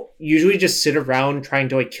people usually just sit around trying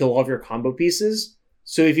to like kill all of your combo pieces.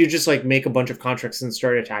 So if you just like make a bunch of constructs and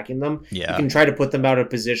start attacking them, you can try to put them out of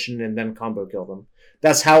position and then combo kill them.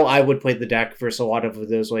 That's how I would play the deck versus a lot of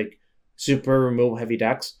those like super removal heavy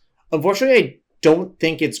decks. Unfortunately, I don't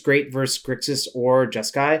think it's great versus Grixis or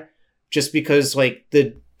Jeskai, just because like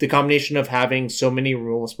the combination of having so many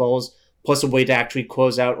removal spells plus a way to actually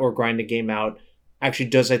close out or grind a game out actually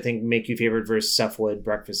does, I think, make you favored versus Cephalid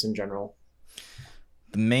Breakfast in general.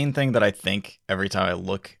 The main thing that I think every time I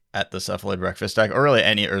look at the Cephalid Breakfast deck, or really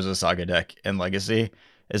any Urza Saga deck in Legacy,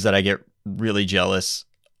 is that I get really jealous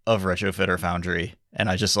of Retrofitter Foundry, and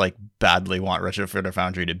I just like badly want Retrofitter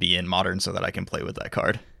Foundry to be in Modern so that I can play with that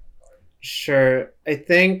card. Sure. I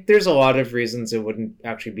think there's a lot of reasons it wouldn't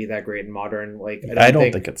actually be that great in Modern. Like, I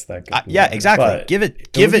don't think it's that good. Yeah, exactly. Give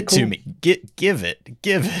it to me. Give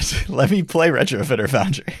it. Let me play Retrofitter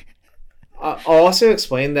Foundry. I'll also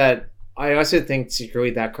explain that I also think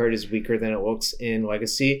secretly that card is weaker than it looks in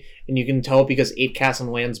Legacy, and you can tell because 8 casts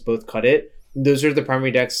and lands both cut it. Those are the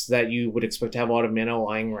primary decks that you would expect to have a lot of mana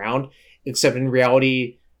lying around, except in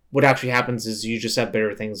reality, what actually happens is you just have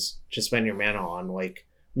better things to spend your mana on, like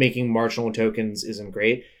making marginal tokens isn't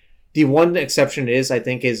great. The one exception is, I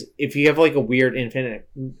think, is if you have like a weird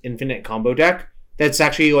infinite combo deck, that's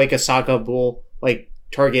actually like a Saga-able like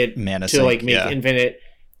target mana to like make infinite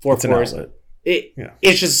 4/4s.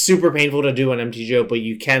 It's just super painful to do on MTGO, but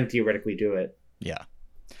you can theoretically do it. Yeah.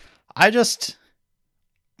 I just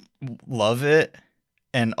love it.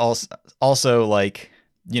 And also like,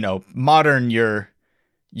 Modern,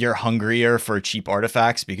 you're hungrier for cheap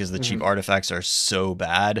artifacts because the cheap artifacts are so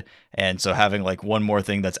bad. And so having like one more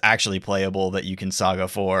thing that's actually playable that you can Saga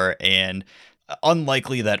for, and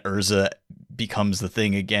unlikely that Urza becomes the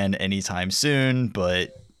thing again anytime soon,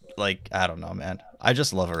 but like, I don't know, man. I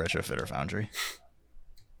just love a Retrofitter Foundry.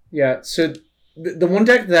 Yeah, so the one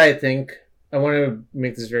deck that I think, I want to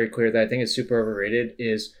make this very clear that I think is super overrated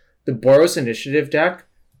is the Boros Initiative deck.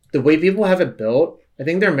 The way people have it built, I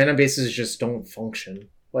think their mana bases just don't function.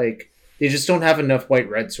 Like, they just don't have enough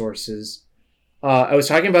white-red sources. I was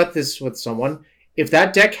talking about this with someone. If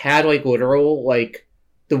that deck had, like, literal, like,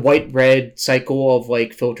 the white-red cycle of,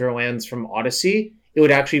 like, filter lands from Odyssey, it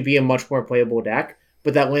would actually be a much more playable deck.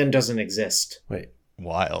 But that land doesn't exist. Wait.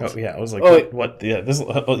 Wild. Oh, yeah. I was like, what? Yeah,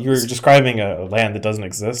 you're describing a land that doesn't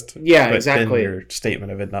exist. Yeah, but exactly. Then your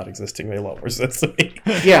statement of it not existing made a lot more sense to me.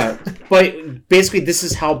 Yeah, but basically this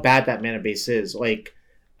is how bad that mana base is. Like,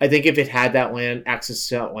 I think if it had that land, access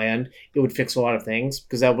to that land, it would fix a lot of things,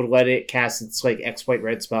 because that would let it cast its like X white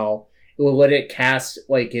red spell. It would let it cast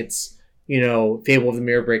like its, Fable of the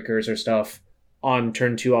Mirror Breakers or stuff on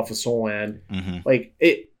turn 2 off of Soul Land. Mm-hmm. Like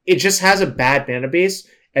it just has a bad mana base.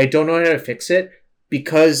 I don't know how to fix it,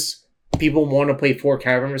 because people want to play 4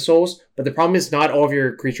 Cavern of Souls, but the problem is not all of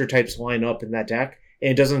your creature types line up in that deck,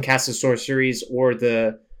 and it doesn't cast the sorceries or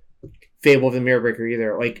the Fable of the Mirror Breaker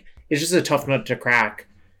either. Like, it's just a tough nut to crack.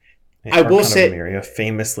 I will say, Miria,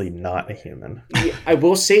 famously not a human. I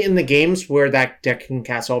will say, in the games where that deck can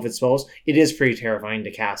cast all of its spells, it is pretty terrifying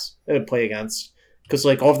to play against, because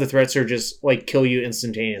like all of the threats are just like kill you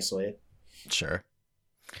instantaneously. Sure.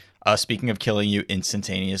 Speaking of killing you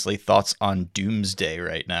instantaneously, thoughts on Doomsday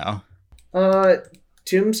right now?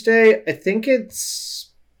 Doomsday, I think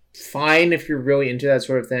it's fine if you're really into that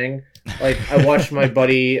sort of thing. Like, I watched my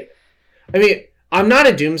buddy. I mean, I'm not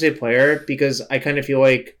a Doomsday player because I kind of feel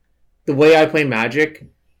like the way I play Magic,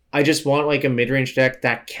 I just want like a mid-range deck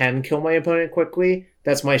that can kill my opponent quickly.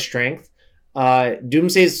 That's my strength.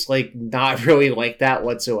 Doomsday's like not really like that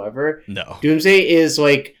whatsoever. No. Doomsday is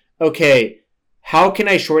like, okay, how can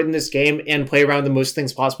I shorten this game and play around the most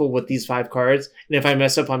things possible with these 5 cards? And if I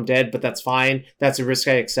mess up, I'm dead, but that's fine. That's a risk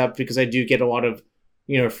I accept because I do get a lot of,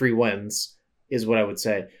 free wins, is what I would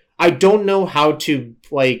say. I don't know how to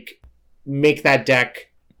like make that deck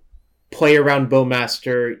play around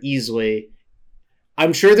Bowmaster easily.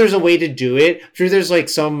 I'm sure there's a way to do it. I'm sure there's like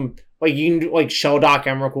some, like you can do like Shelldock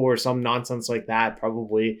Emrakul or some nonsense like that.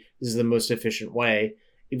 Probably is the most efficient way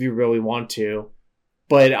if you really want to.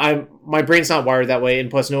 But my brain's not wired that way,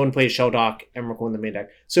 and plus no one plays Shelldock Emrakul in the main deck.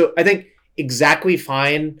 So I think exactly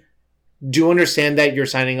fine. Do understand that you're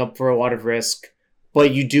signing up for a lot of risk,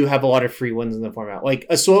 but you do have a lot of free wins in the format. Like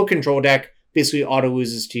a soil control deck basically auto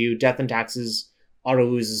loses to you. Death and Taxes auto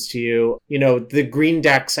loses to you. The green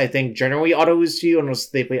decks, I think, generally auto lose to you unless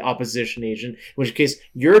they play Opposition Agent, in which case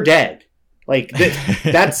you're dead. Like,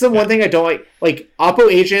 that's the one thing I don't like. Like,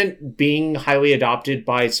 Oppo Agent being highly adopted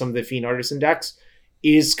by some of the Fiend Artisan decks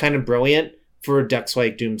is kind of brilliant for decks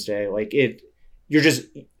like Doomsday. Like, you're just,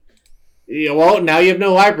 well, now you have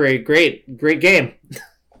no library. Great game.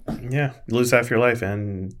 Yeah, you lose half your life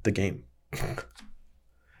and the game.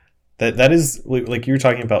 That is, like you were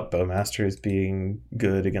talking about Bowmasters being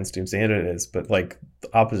good against Doomsday, and it is, but like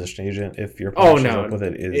the Opposition Agent, if your opponent shows up with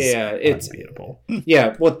it, is unbeatable.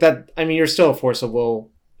 Yeah, well, you're still a Force of Will,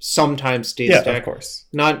 sometimes Daze deck. Of course.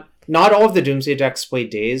 Not all of the Doomsday decks play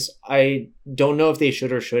Daze. I don't know if they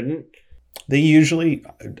should or shouldn't. They usually,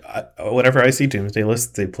 whenever I see Doomsday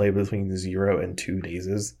lists, they play between 0 and 2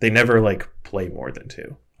 Dazes. They never like play more than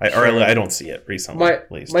 2. I don't see it recently,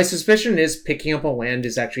 at least. My suspicion is picking up a land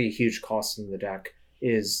is actually a huge cost in the deck,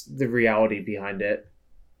 is the reality behind it.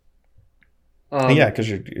 Yeah, because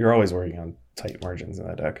you're always working on tight margins in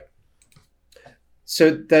that deck.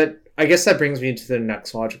 So I guess that brings me to the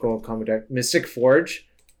next logical combo deck, Mystic Forge.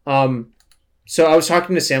 So I was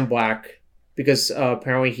talking to Sam Black because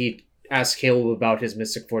apparently he asked Caleb about his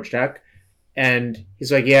Mystic Forge deck. And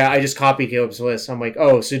he's like, yeah, I just copied Caleb's list. I'm like,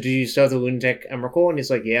 oh, so do you still have the Lunatic Emrakul? And he's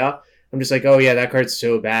like, yeah. I'm just like, oh, yeah, that card's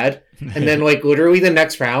so bad. And then, like, literally the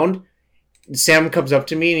next round, Sam comes up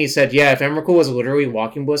to me and he said, yeah, if Emrakul was literally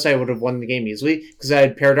Walking Bliss, I would have won the game easily because I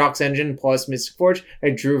had Paradox Engine plus Mystic Forge. I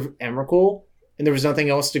drew Emrakul, and there was nothing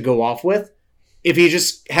else to go off with. If he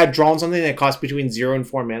just had drawn something that cost between 0 and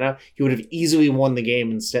 4 mana, he would have easily won the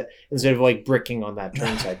game instead of, like, bricking on that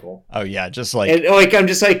turn cycle. Oh, yeah, just like... And, like, I'm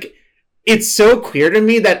just like... It's so clear to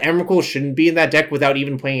me that Emrakul shouldn't be in that deck without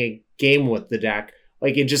even playing a game with the deck.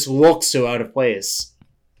 Like, it just looks so out of place.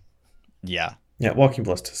 Yeah. Yeah, Walking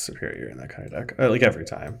Bliss is superior in that kind of deck. Like, every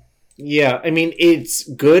time. Yeah, I mean, it's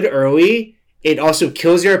good early. It also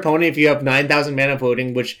kills your opponent if you have 9,000 mana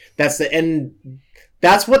floating, which that's the end.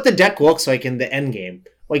 That's what the deck looks like in the end game.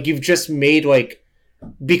 Like, you've just made, like...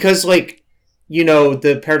 Because, like,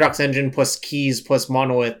 the Paradox Engine plus Keys plus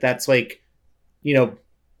Monolith, that's, like,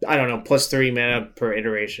 I don't know, plus 3 mana per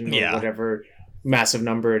iteration or whatever massive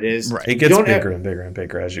number it is. Right. It gets bigger and bigger and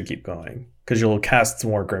bigger as you keep going because you'll cast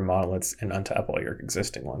more Grim Monoliths and untap all your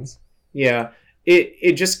existing ones. Yeah.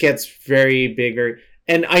 It just gets very bigger.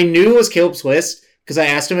 And I knew it was Caleb's list because I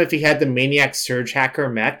asked him if he had the Maniac Surge Hacker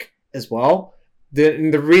mech as well.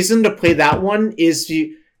 The reason to play that one is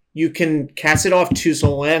you can cast it off 2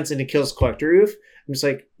 soul lands and it kills Collector Roof. I'm just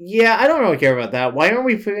like, yeah, I don't really care about that. Why aren't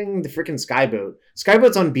we putting the freaking Skyboat?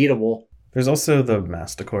 Skyboat's unbeatable. There's also the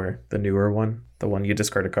Masticore, the newer one. The one you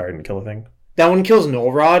discard a card and kill a thing. That one kills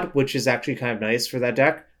Null Rod, which is actually kind of nice for that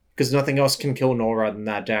deck. Because nothing else can kill Null Rod in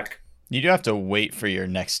that deck. You do have to wait for your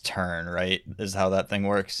next turn, right? Is how that thing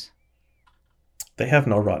works. They have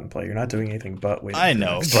no rotten play. You're not doing anything but waiting. I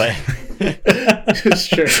know, but It's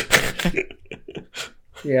true.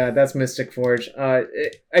 Yeah, that's Mystic Forge. I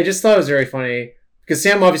just thought it was very funny because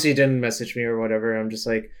Sam obviously didn't message me or whatever. I'm just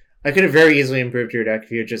like, I could have very easily improved your deck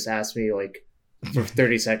if you had just asked me like for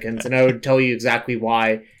 30 seconds, and I would tell you exactly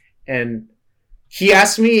why. And he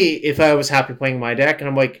asked me if I was happy playing my deck, and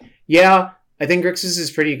I'm like, yeah, I think Grixis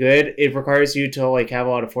is pretty good. It requires you to like have a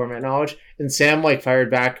lot of format knowledge. And Sam like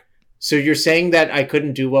fired back, so you're saying that I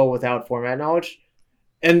couldn't do well without format knowledge?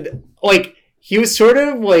 And like he was sort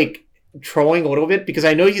of like trolling a little bit because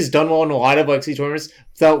I know he's done well in a lot of Lexi tournaments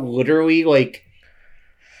without literally like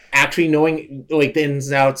actually knowing like the ins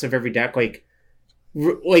and outs of every deck. Like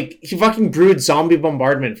he fucking brewed Zombie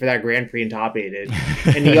Bombardment for that Grand Prix and top aided,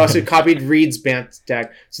 and he also copied Reed's Bant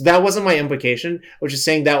deck. So that wasn't my implication. I was just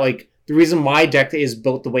saying that like the reason my deck is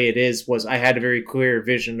built the way it is was I had a very clear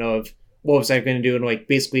vision of what was I going to do in like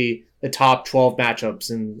basically the top 12 matchups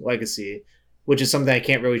in Legacy, which is something I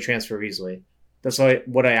can't really transfer easily. That's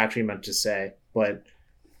what I actually meant to say. But,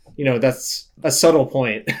 you know, that's a subtle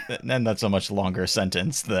point. And that's a much longer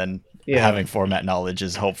sentence than having format knowledge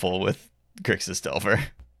is helpful with Grixis Delver.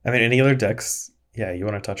 I mean, any other decks, you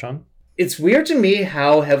want to touch on? It's weird to me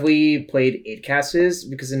how heavily played 8-cast is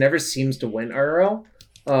because it never seems to win RL.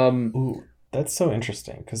 Ooh, that's so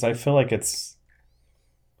interesting because I feel like it's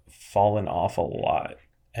fallen off a lot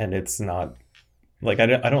and it's not... Like,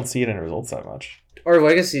 I don't see it in results that much. Our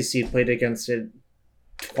Legacy seed played against it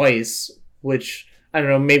twice, which, I don't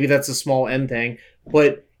know, maybe that's a small N thing.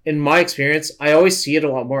 But in my experience, I always see it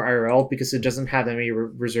a lot more IRL because it doesn't have that many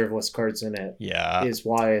reserve list cards in it. Yeah. Is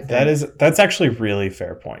why I think. That's actually a really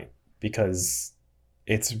fair point because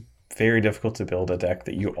it's very difficult to build a deck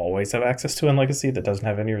that you always have access to in Legacy that doesn't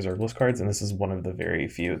have any reserve list cards. And this is one of the very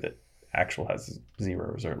few that actual has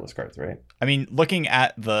 0 reserve list cards, right? I mean, looking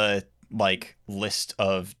at the like list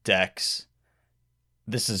of decks,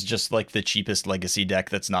 this is just like the cheapest Legacy deck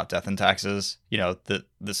that's not Death and Taxes. You know,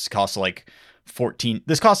 this costs like 14.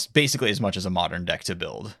 This costs basically as much as a modern deck to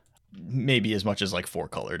build, maybe as much as like 4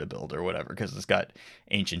 color to build or whatever, because it's got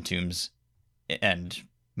Ancient Tombs and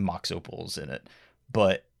Mox Opals in it.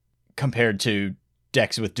 But compared to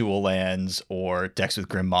decks with dual lands or decks with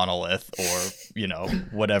Grim Monolith or, you know,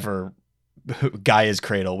 whatever Gaia's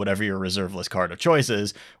Cradle, whatever your reserve list card of choice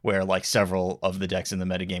is, where like several of the decks in the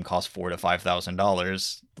metagame cost $4,000 to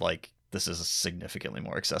 $5,000, like this is a significantly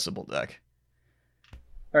more accessible deck.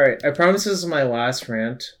 All right, I promise this is my last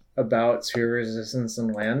rant about Sphere Resistance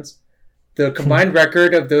and lands. The combined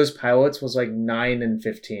record of those pilots was like 9 and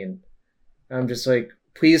 15. I'm just like,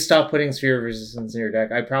 please stop putting Sphere Resistance in your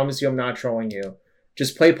deck. I promise you I'm not trolling you.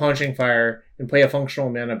 Just play Punching Fire and play a functional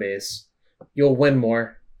mana base. You'll win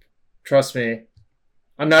more. Trust me.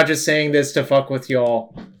 I'm not just saying this to fuck with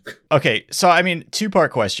y'all. Okay, so I mean,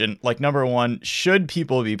 2-part question. Like, number 1, should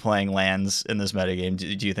people be playing lands in this metagame?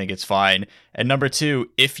 Do you think it's fine? And number 2,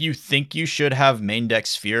 if you think you should have main deck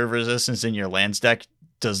Sphere of Resistance in your lands deck,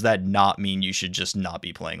 does that not mean you should just not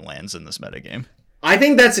be playing lands in this metagame? I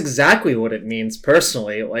think that's exactly what it means,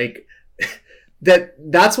 personally. Like,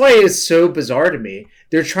 that's why it's so bizarre to me.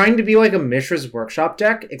 They're trying to be like a Mishra's Workshop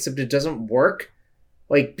deck, except it doesn't work.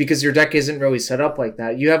 Like, because your deck isn't really set up like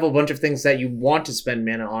that. You have a bunch of things that you want to spend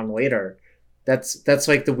mana on later. That's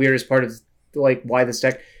like the weirdest part of like why this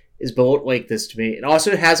deck is built like this to me. It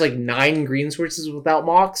also has like 9 green sources without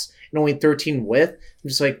Mox and only 13 with. I'm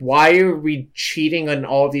just like, why are we cheating on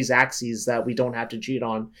all of these axes that we don't have to cheat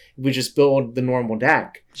on if we just build the normal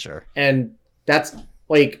deck? Sure. And that's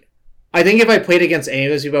like, I think if I played against any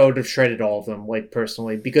of those people, I would have shredded all of them, like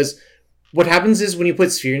personally, because what happens is when you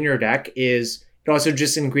put Sphere in your deck is it also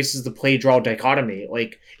just increases the play draw dichotomy.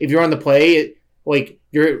 Like if you're on the play, like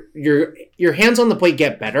your hands on the play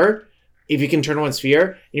get better if you can turn on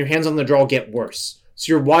Sphere, and your hands on the draw get worse.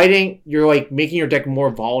 So you're like making your deck more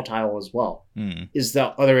volatile as well. Is the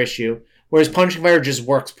other issue. Whereas Punching Fire just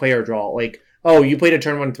works player draw. Like, oh, you played a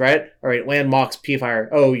turn 1 threat. All right, land Mox P Fire.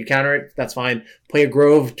 Oh, you counter it. That's fine. Play a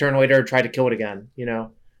Grove turn later. Try to kill it again. You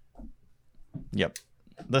know. Yep.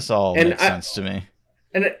 This all makes sense to me.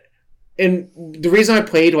 And the reason I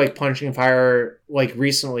played like Punching Fire like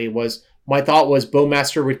recently was my thought was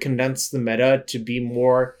Bowmaster would condense the meta to be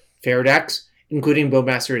more fair decks, including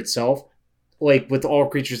Bowmaster itself, like with all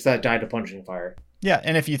creatures that die to Punching Fire. Yeah,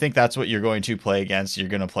 and if you think that's what you're going to play against, you're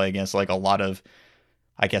going to play against like a lot of,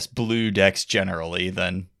 I guess, blue decks generally,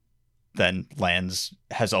 then lands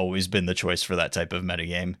has always been the choice for that type of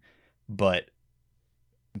metagame. But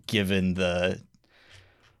given the,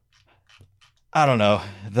 I don't know,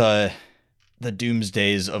 the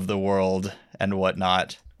doomsdays of the world and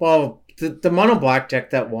whatnot. Well, the mono black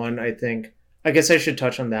deck that won, I think, I guess I should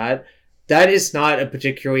touch on that. That is not a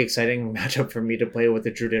particularly exciting matchup for me to play with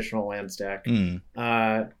the traditional lands deck.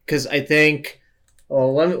 Because I think...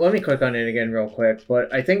 Well, let me click on it again real quick.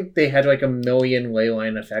 But I think they had like a million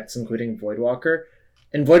leyline effects, including Voidwalker.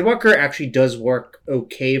 And Voidwalker actually does work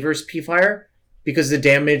okay versus P-Fire, because the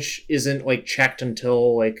damage isn't like checked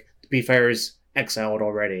until like the P-Fire is exiled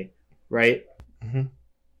already, right? Mm-hmm.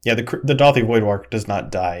 Yeah, the Dauthi Voidwalker does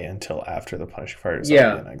not die until after the Punishing Fire is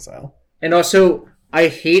already in exile. And also, I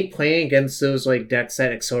hate playing against those like decks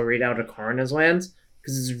that accelerate out of Karn as lands,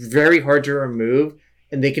 because it's very hard to remove,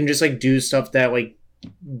 and they can just like do stuff that like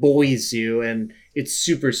bullies you, and it's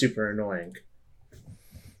super, super annoying.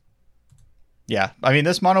 Yeah, I mean,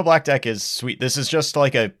 this mono black deck is sweet. This is just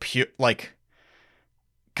like a pure, like,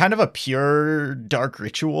 kind of a pure Dark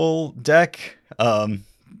Ritual deck.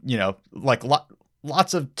 You know, like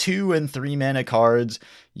lots of 2 and 3 mana cards.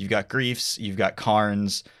 You've got Griefs, you've got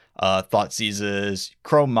Karns, Thoughtseizes,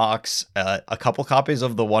 Chrome Mox, a couple copies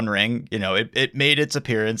of the One Ring. You know, it made its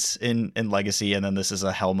appearance in Legacy, and then this is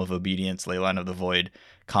a Helm of Obedience, Leyline of the Void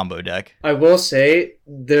combo deck. I will say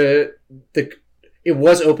it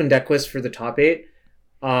was open deck list for the top 8,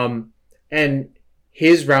 and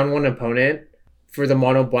his round 1 opponent for the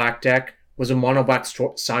mono black deck was a mono black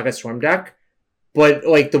Saga Storm deck, but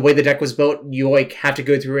like the way the deck was built, you like have to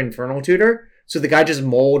go through Infernal Tutor, so the guy just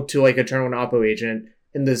mulled to like a turn 1 Oppo Agent,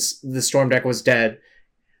 and the Storm deck was dead.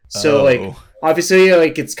 So like obviously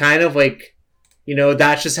like it's kind of like, you know,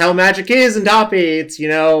 that's just how Magic is in top 8s, you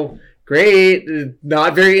know, great,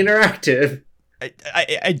 not very interactive.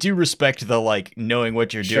 I do respect the like knowing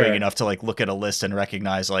what you're doing enough to like look at a list and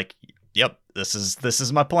recognize like, yep, this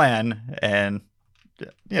is my plan, and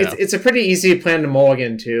you know. It's a pretty easy plan to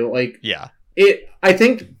mulligan too. Like, yeah, I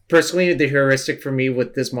think personally the heuristic for me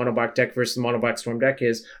with this mono black deck versus the mono black Storm deck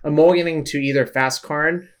is I'm mulliganing to either Fast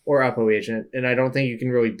Karn or Oppo Agent, and I don't think you can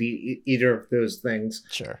really beat either of those things.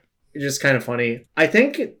 Sure, it's just kind of funny. I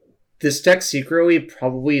think this deck secretly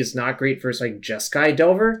probably is not great versus like Jeskai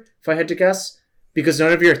Delver, if I had to guess. Because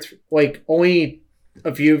none of your, only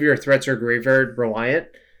a few of your threats are graveyard reliant.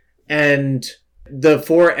 And the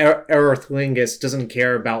 4 Earthlingus doesn't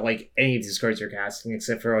care about, like, any of these cards you're casting,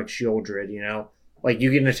 except for, like, Shieldred, you know? Like,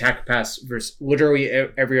 you get an attack pass versus literally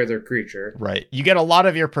every other creature. Right. You get a lot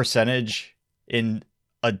of your percentage in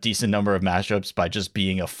a decent number of matchups by just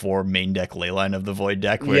being a 4 main deck Leyline of the Void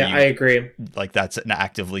deck. Where I agree. Like, that's an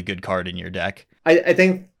actively good card in your deck. I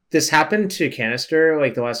think this happened to Canister,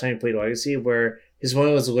 like the last time he played Legacy, where his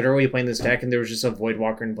opponent was literally playing this deck and there was just a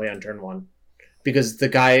Voidwalker in play on turn 1. Because the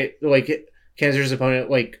guy, like, Canister's opponent,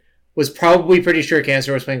 like, was probably pretty sure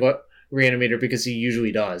Canister was playing Reanimator because he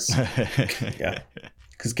usually does. Yeah.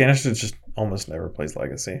 Because Canister just almost never plays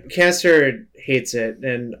Legacy. Canister hates it,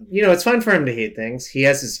 and, you know, it's fine for him to hate things. He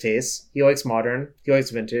has his tastes. He likes Modern. He likes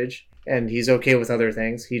Vintage. And he's okay with other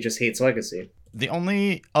things. He just hates Legacy. The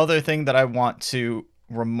only other thing that I want to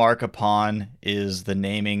remark upon is the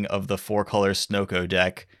naming of the 4-color Snoko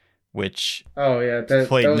deck, which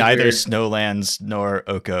played neither weird. Snowlands nor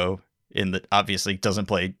Oko in the, obviously doesn't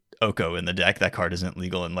play Oko in the deck. That card isn't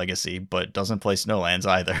legal in Legacy, but doesn't play Snowlands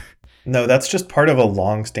either. No, that's just part of a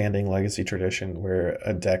long-standing Legacy tradition where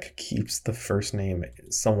a deck keeps the first name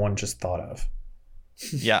someone just thought of.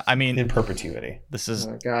 Yeah, I mean, in perpetuity. This is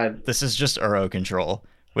just Uro control,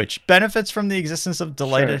 which benefits from the existence of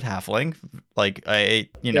Delighted Halfling, like a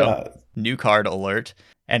new card alert,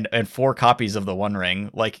 and 4 copies of the One Ring.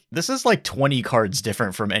 Like, this is like 20 cards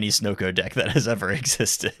different from any Snoko deck that has ever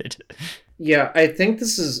existed. Yeah, I think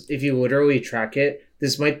this is, if you literally track it,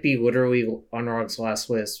 this might be literally on Rog's last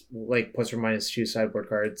list, like plus or minus 2 sideboard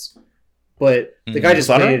cards. But the guy just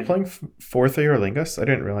played... playing 4th Eorlingus? I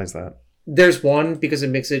didn't realize that. There's one, because it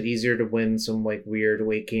makes it easier to win some like weird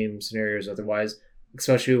late game scenarios otherwise.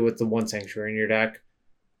 Especially with the 1 Sanctuary in your deck.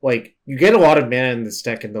 Like, you get a lot of mana in this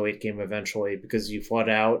deck in the late game eventually, because you flood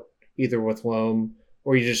out, either with Loam,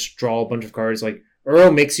 or you just draw a bunch of cards. Like,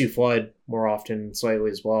 Uro makes you flood more often, slightly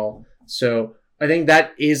as well. So, I think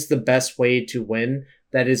that is the best way to win.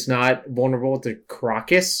 That is not vulnerable to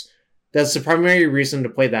Karakas. That's the primary reason to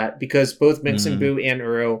play that, because both Mix and Boo and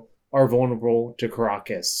Uro are vulnerable to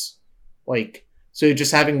Karakas. Like, so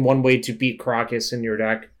just having one way to beat Karakas in your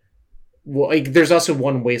deck. Well, like, there's also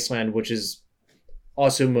one Wasteland, which is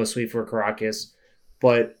also mostly for Karakas,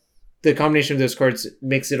 but the combination of those cards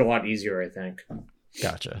makes it a lot easier, I think.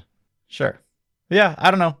 Gotcha. Sure. Yeah,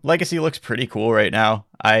 I don't know. Legacy looks pretty cool right now.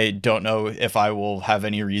 I don't know if I will have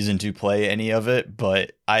any reason to play any of it,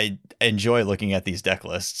 but I enjoy looking at these deck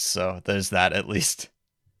lists, so there's that at least.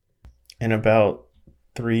 In about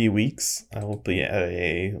 3 weeks, I will be at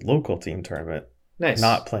a local team tournament Nice.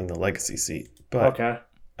 Not playing the legacy seat, but Okay.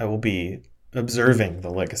 I will be observing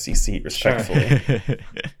the legacy seat respectfully.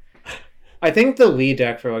 I think the lead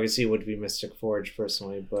deck for Legacy would be Mystic Forge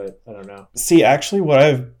personally, but I don't know. See, actually, what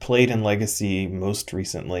I've played in Legacy most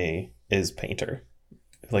recently is Painter.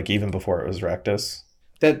 Like, even before it was Rakdos.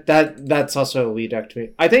 That's also a lead deck to me.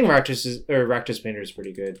 I think Rakdos Painter is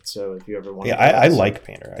pretty good. So if you ever want, yeah, I like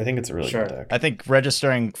Painter. I think it's a really good deck. I think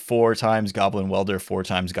registering 4 times Goblin Welder, 4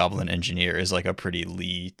 times Goblin Engineer is like a pretty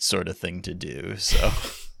Lee sort of thing to do. So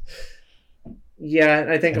yeah,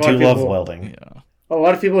 I think I do love welding. Yeah. A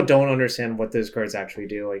lot of people don't understand what those cards actually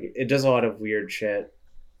do. Like, it does a lot of weird shit.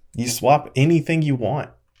 You swap anything you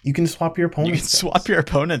want. You can swap your opponent's You can swap your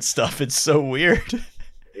opponent's stuff. It's so weird.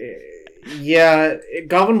 Yeah,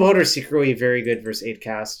 Goblin Welder is secretly very good versus 8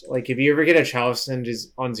 cast. Like, if you ever get a Chalice and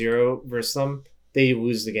is on 0 versus them, they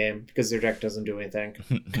lose the game because their deck doesn't do anything.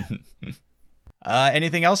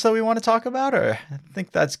 Anything else that we want to talk about, or I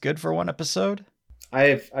think that's good for one episode?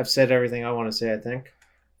 I've said everything I want to say, I think.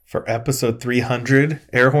 For episode 300,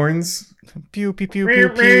 air horns. Pew, pew, pew, pew,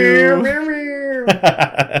 pew.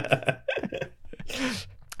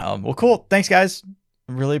 Well, cool. Thanks, guys.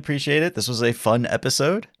 Really appreciate it. This was a fun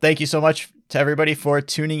episode. Thank you so much to everybody for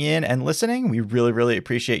tuning in and listening. We really, really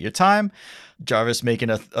appreciate your time. Jarvis making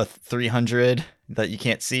a 300 that you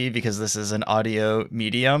can't see because this is an audio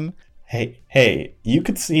medium. Hey, you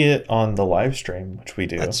could see it on the live stream, which we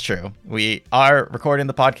do. That's true. We are recording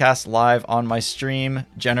the podcast live on my stream,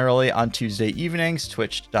 generally on Tuesday evenings,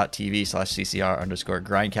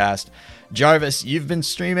 twitch.tv/CCR_Grindcast. Jarvis, you've been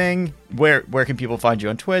streaming. Where can people find you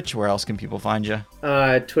on Twitch? Where else can people find you?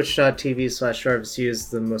 Twitch.tv/Jarvis is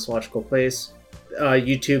the most logical place.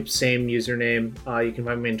 YouTube, same username. You can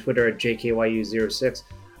find me on Twitter at JKYU06.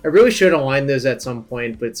 I really should align those at some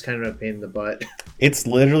point, but it's kind of a pain in the butt. It's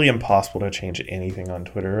literally impossible to change anything on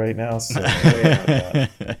Twitter right now, so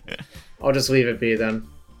I'll just leave it be then.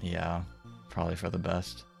 Yeah, probably for the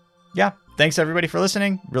best. Yeah, thanks everybody for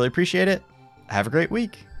listening. Really appreciate it. Have a great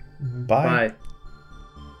week. Bye. Bye.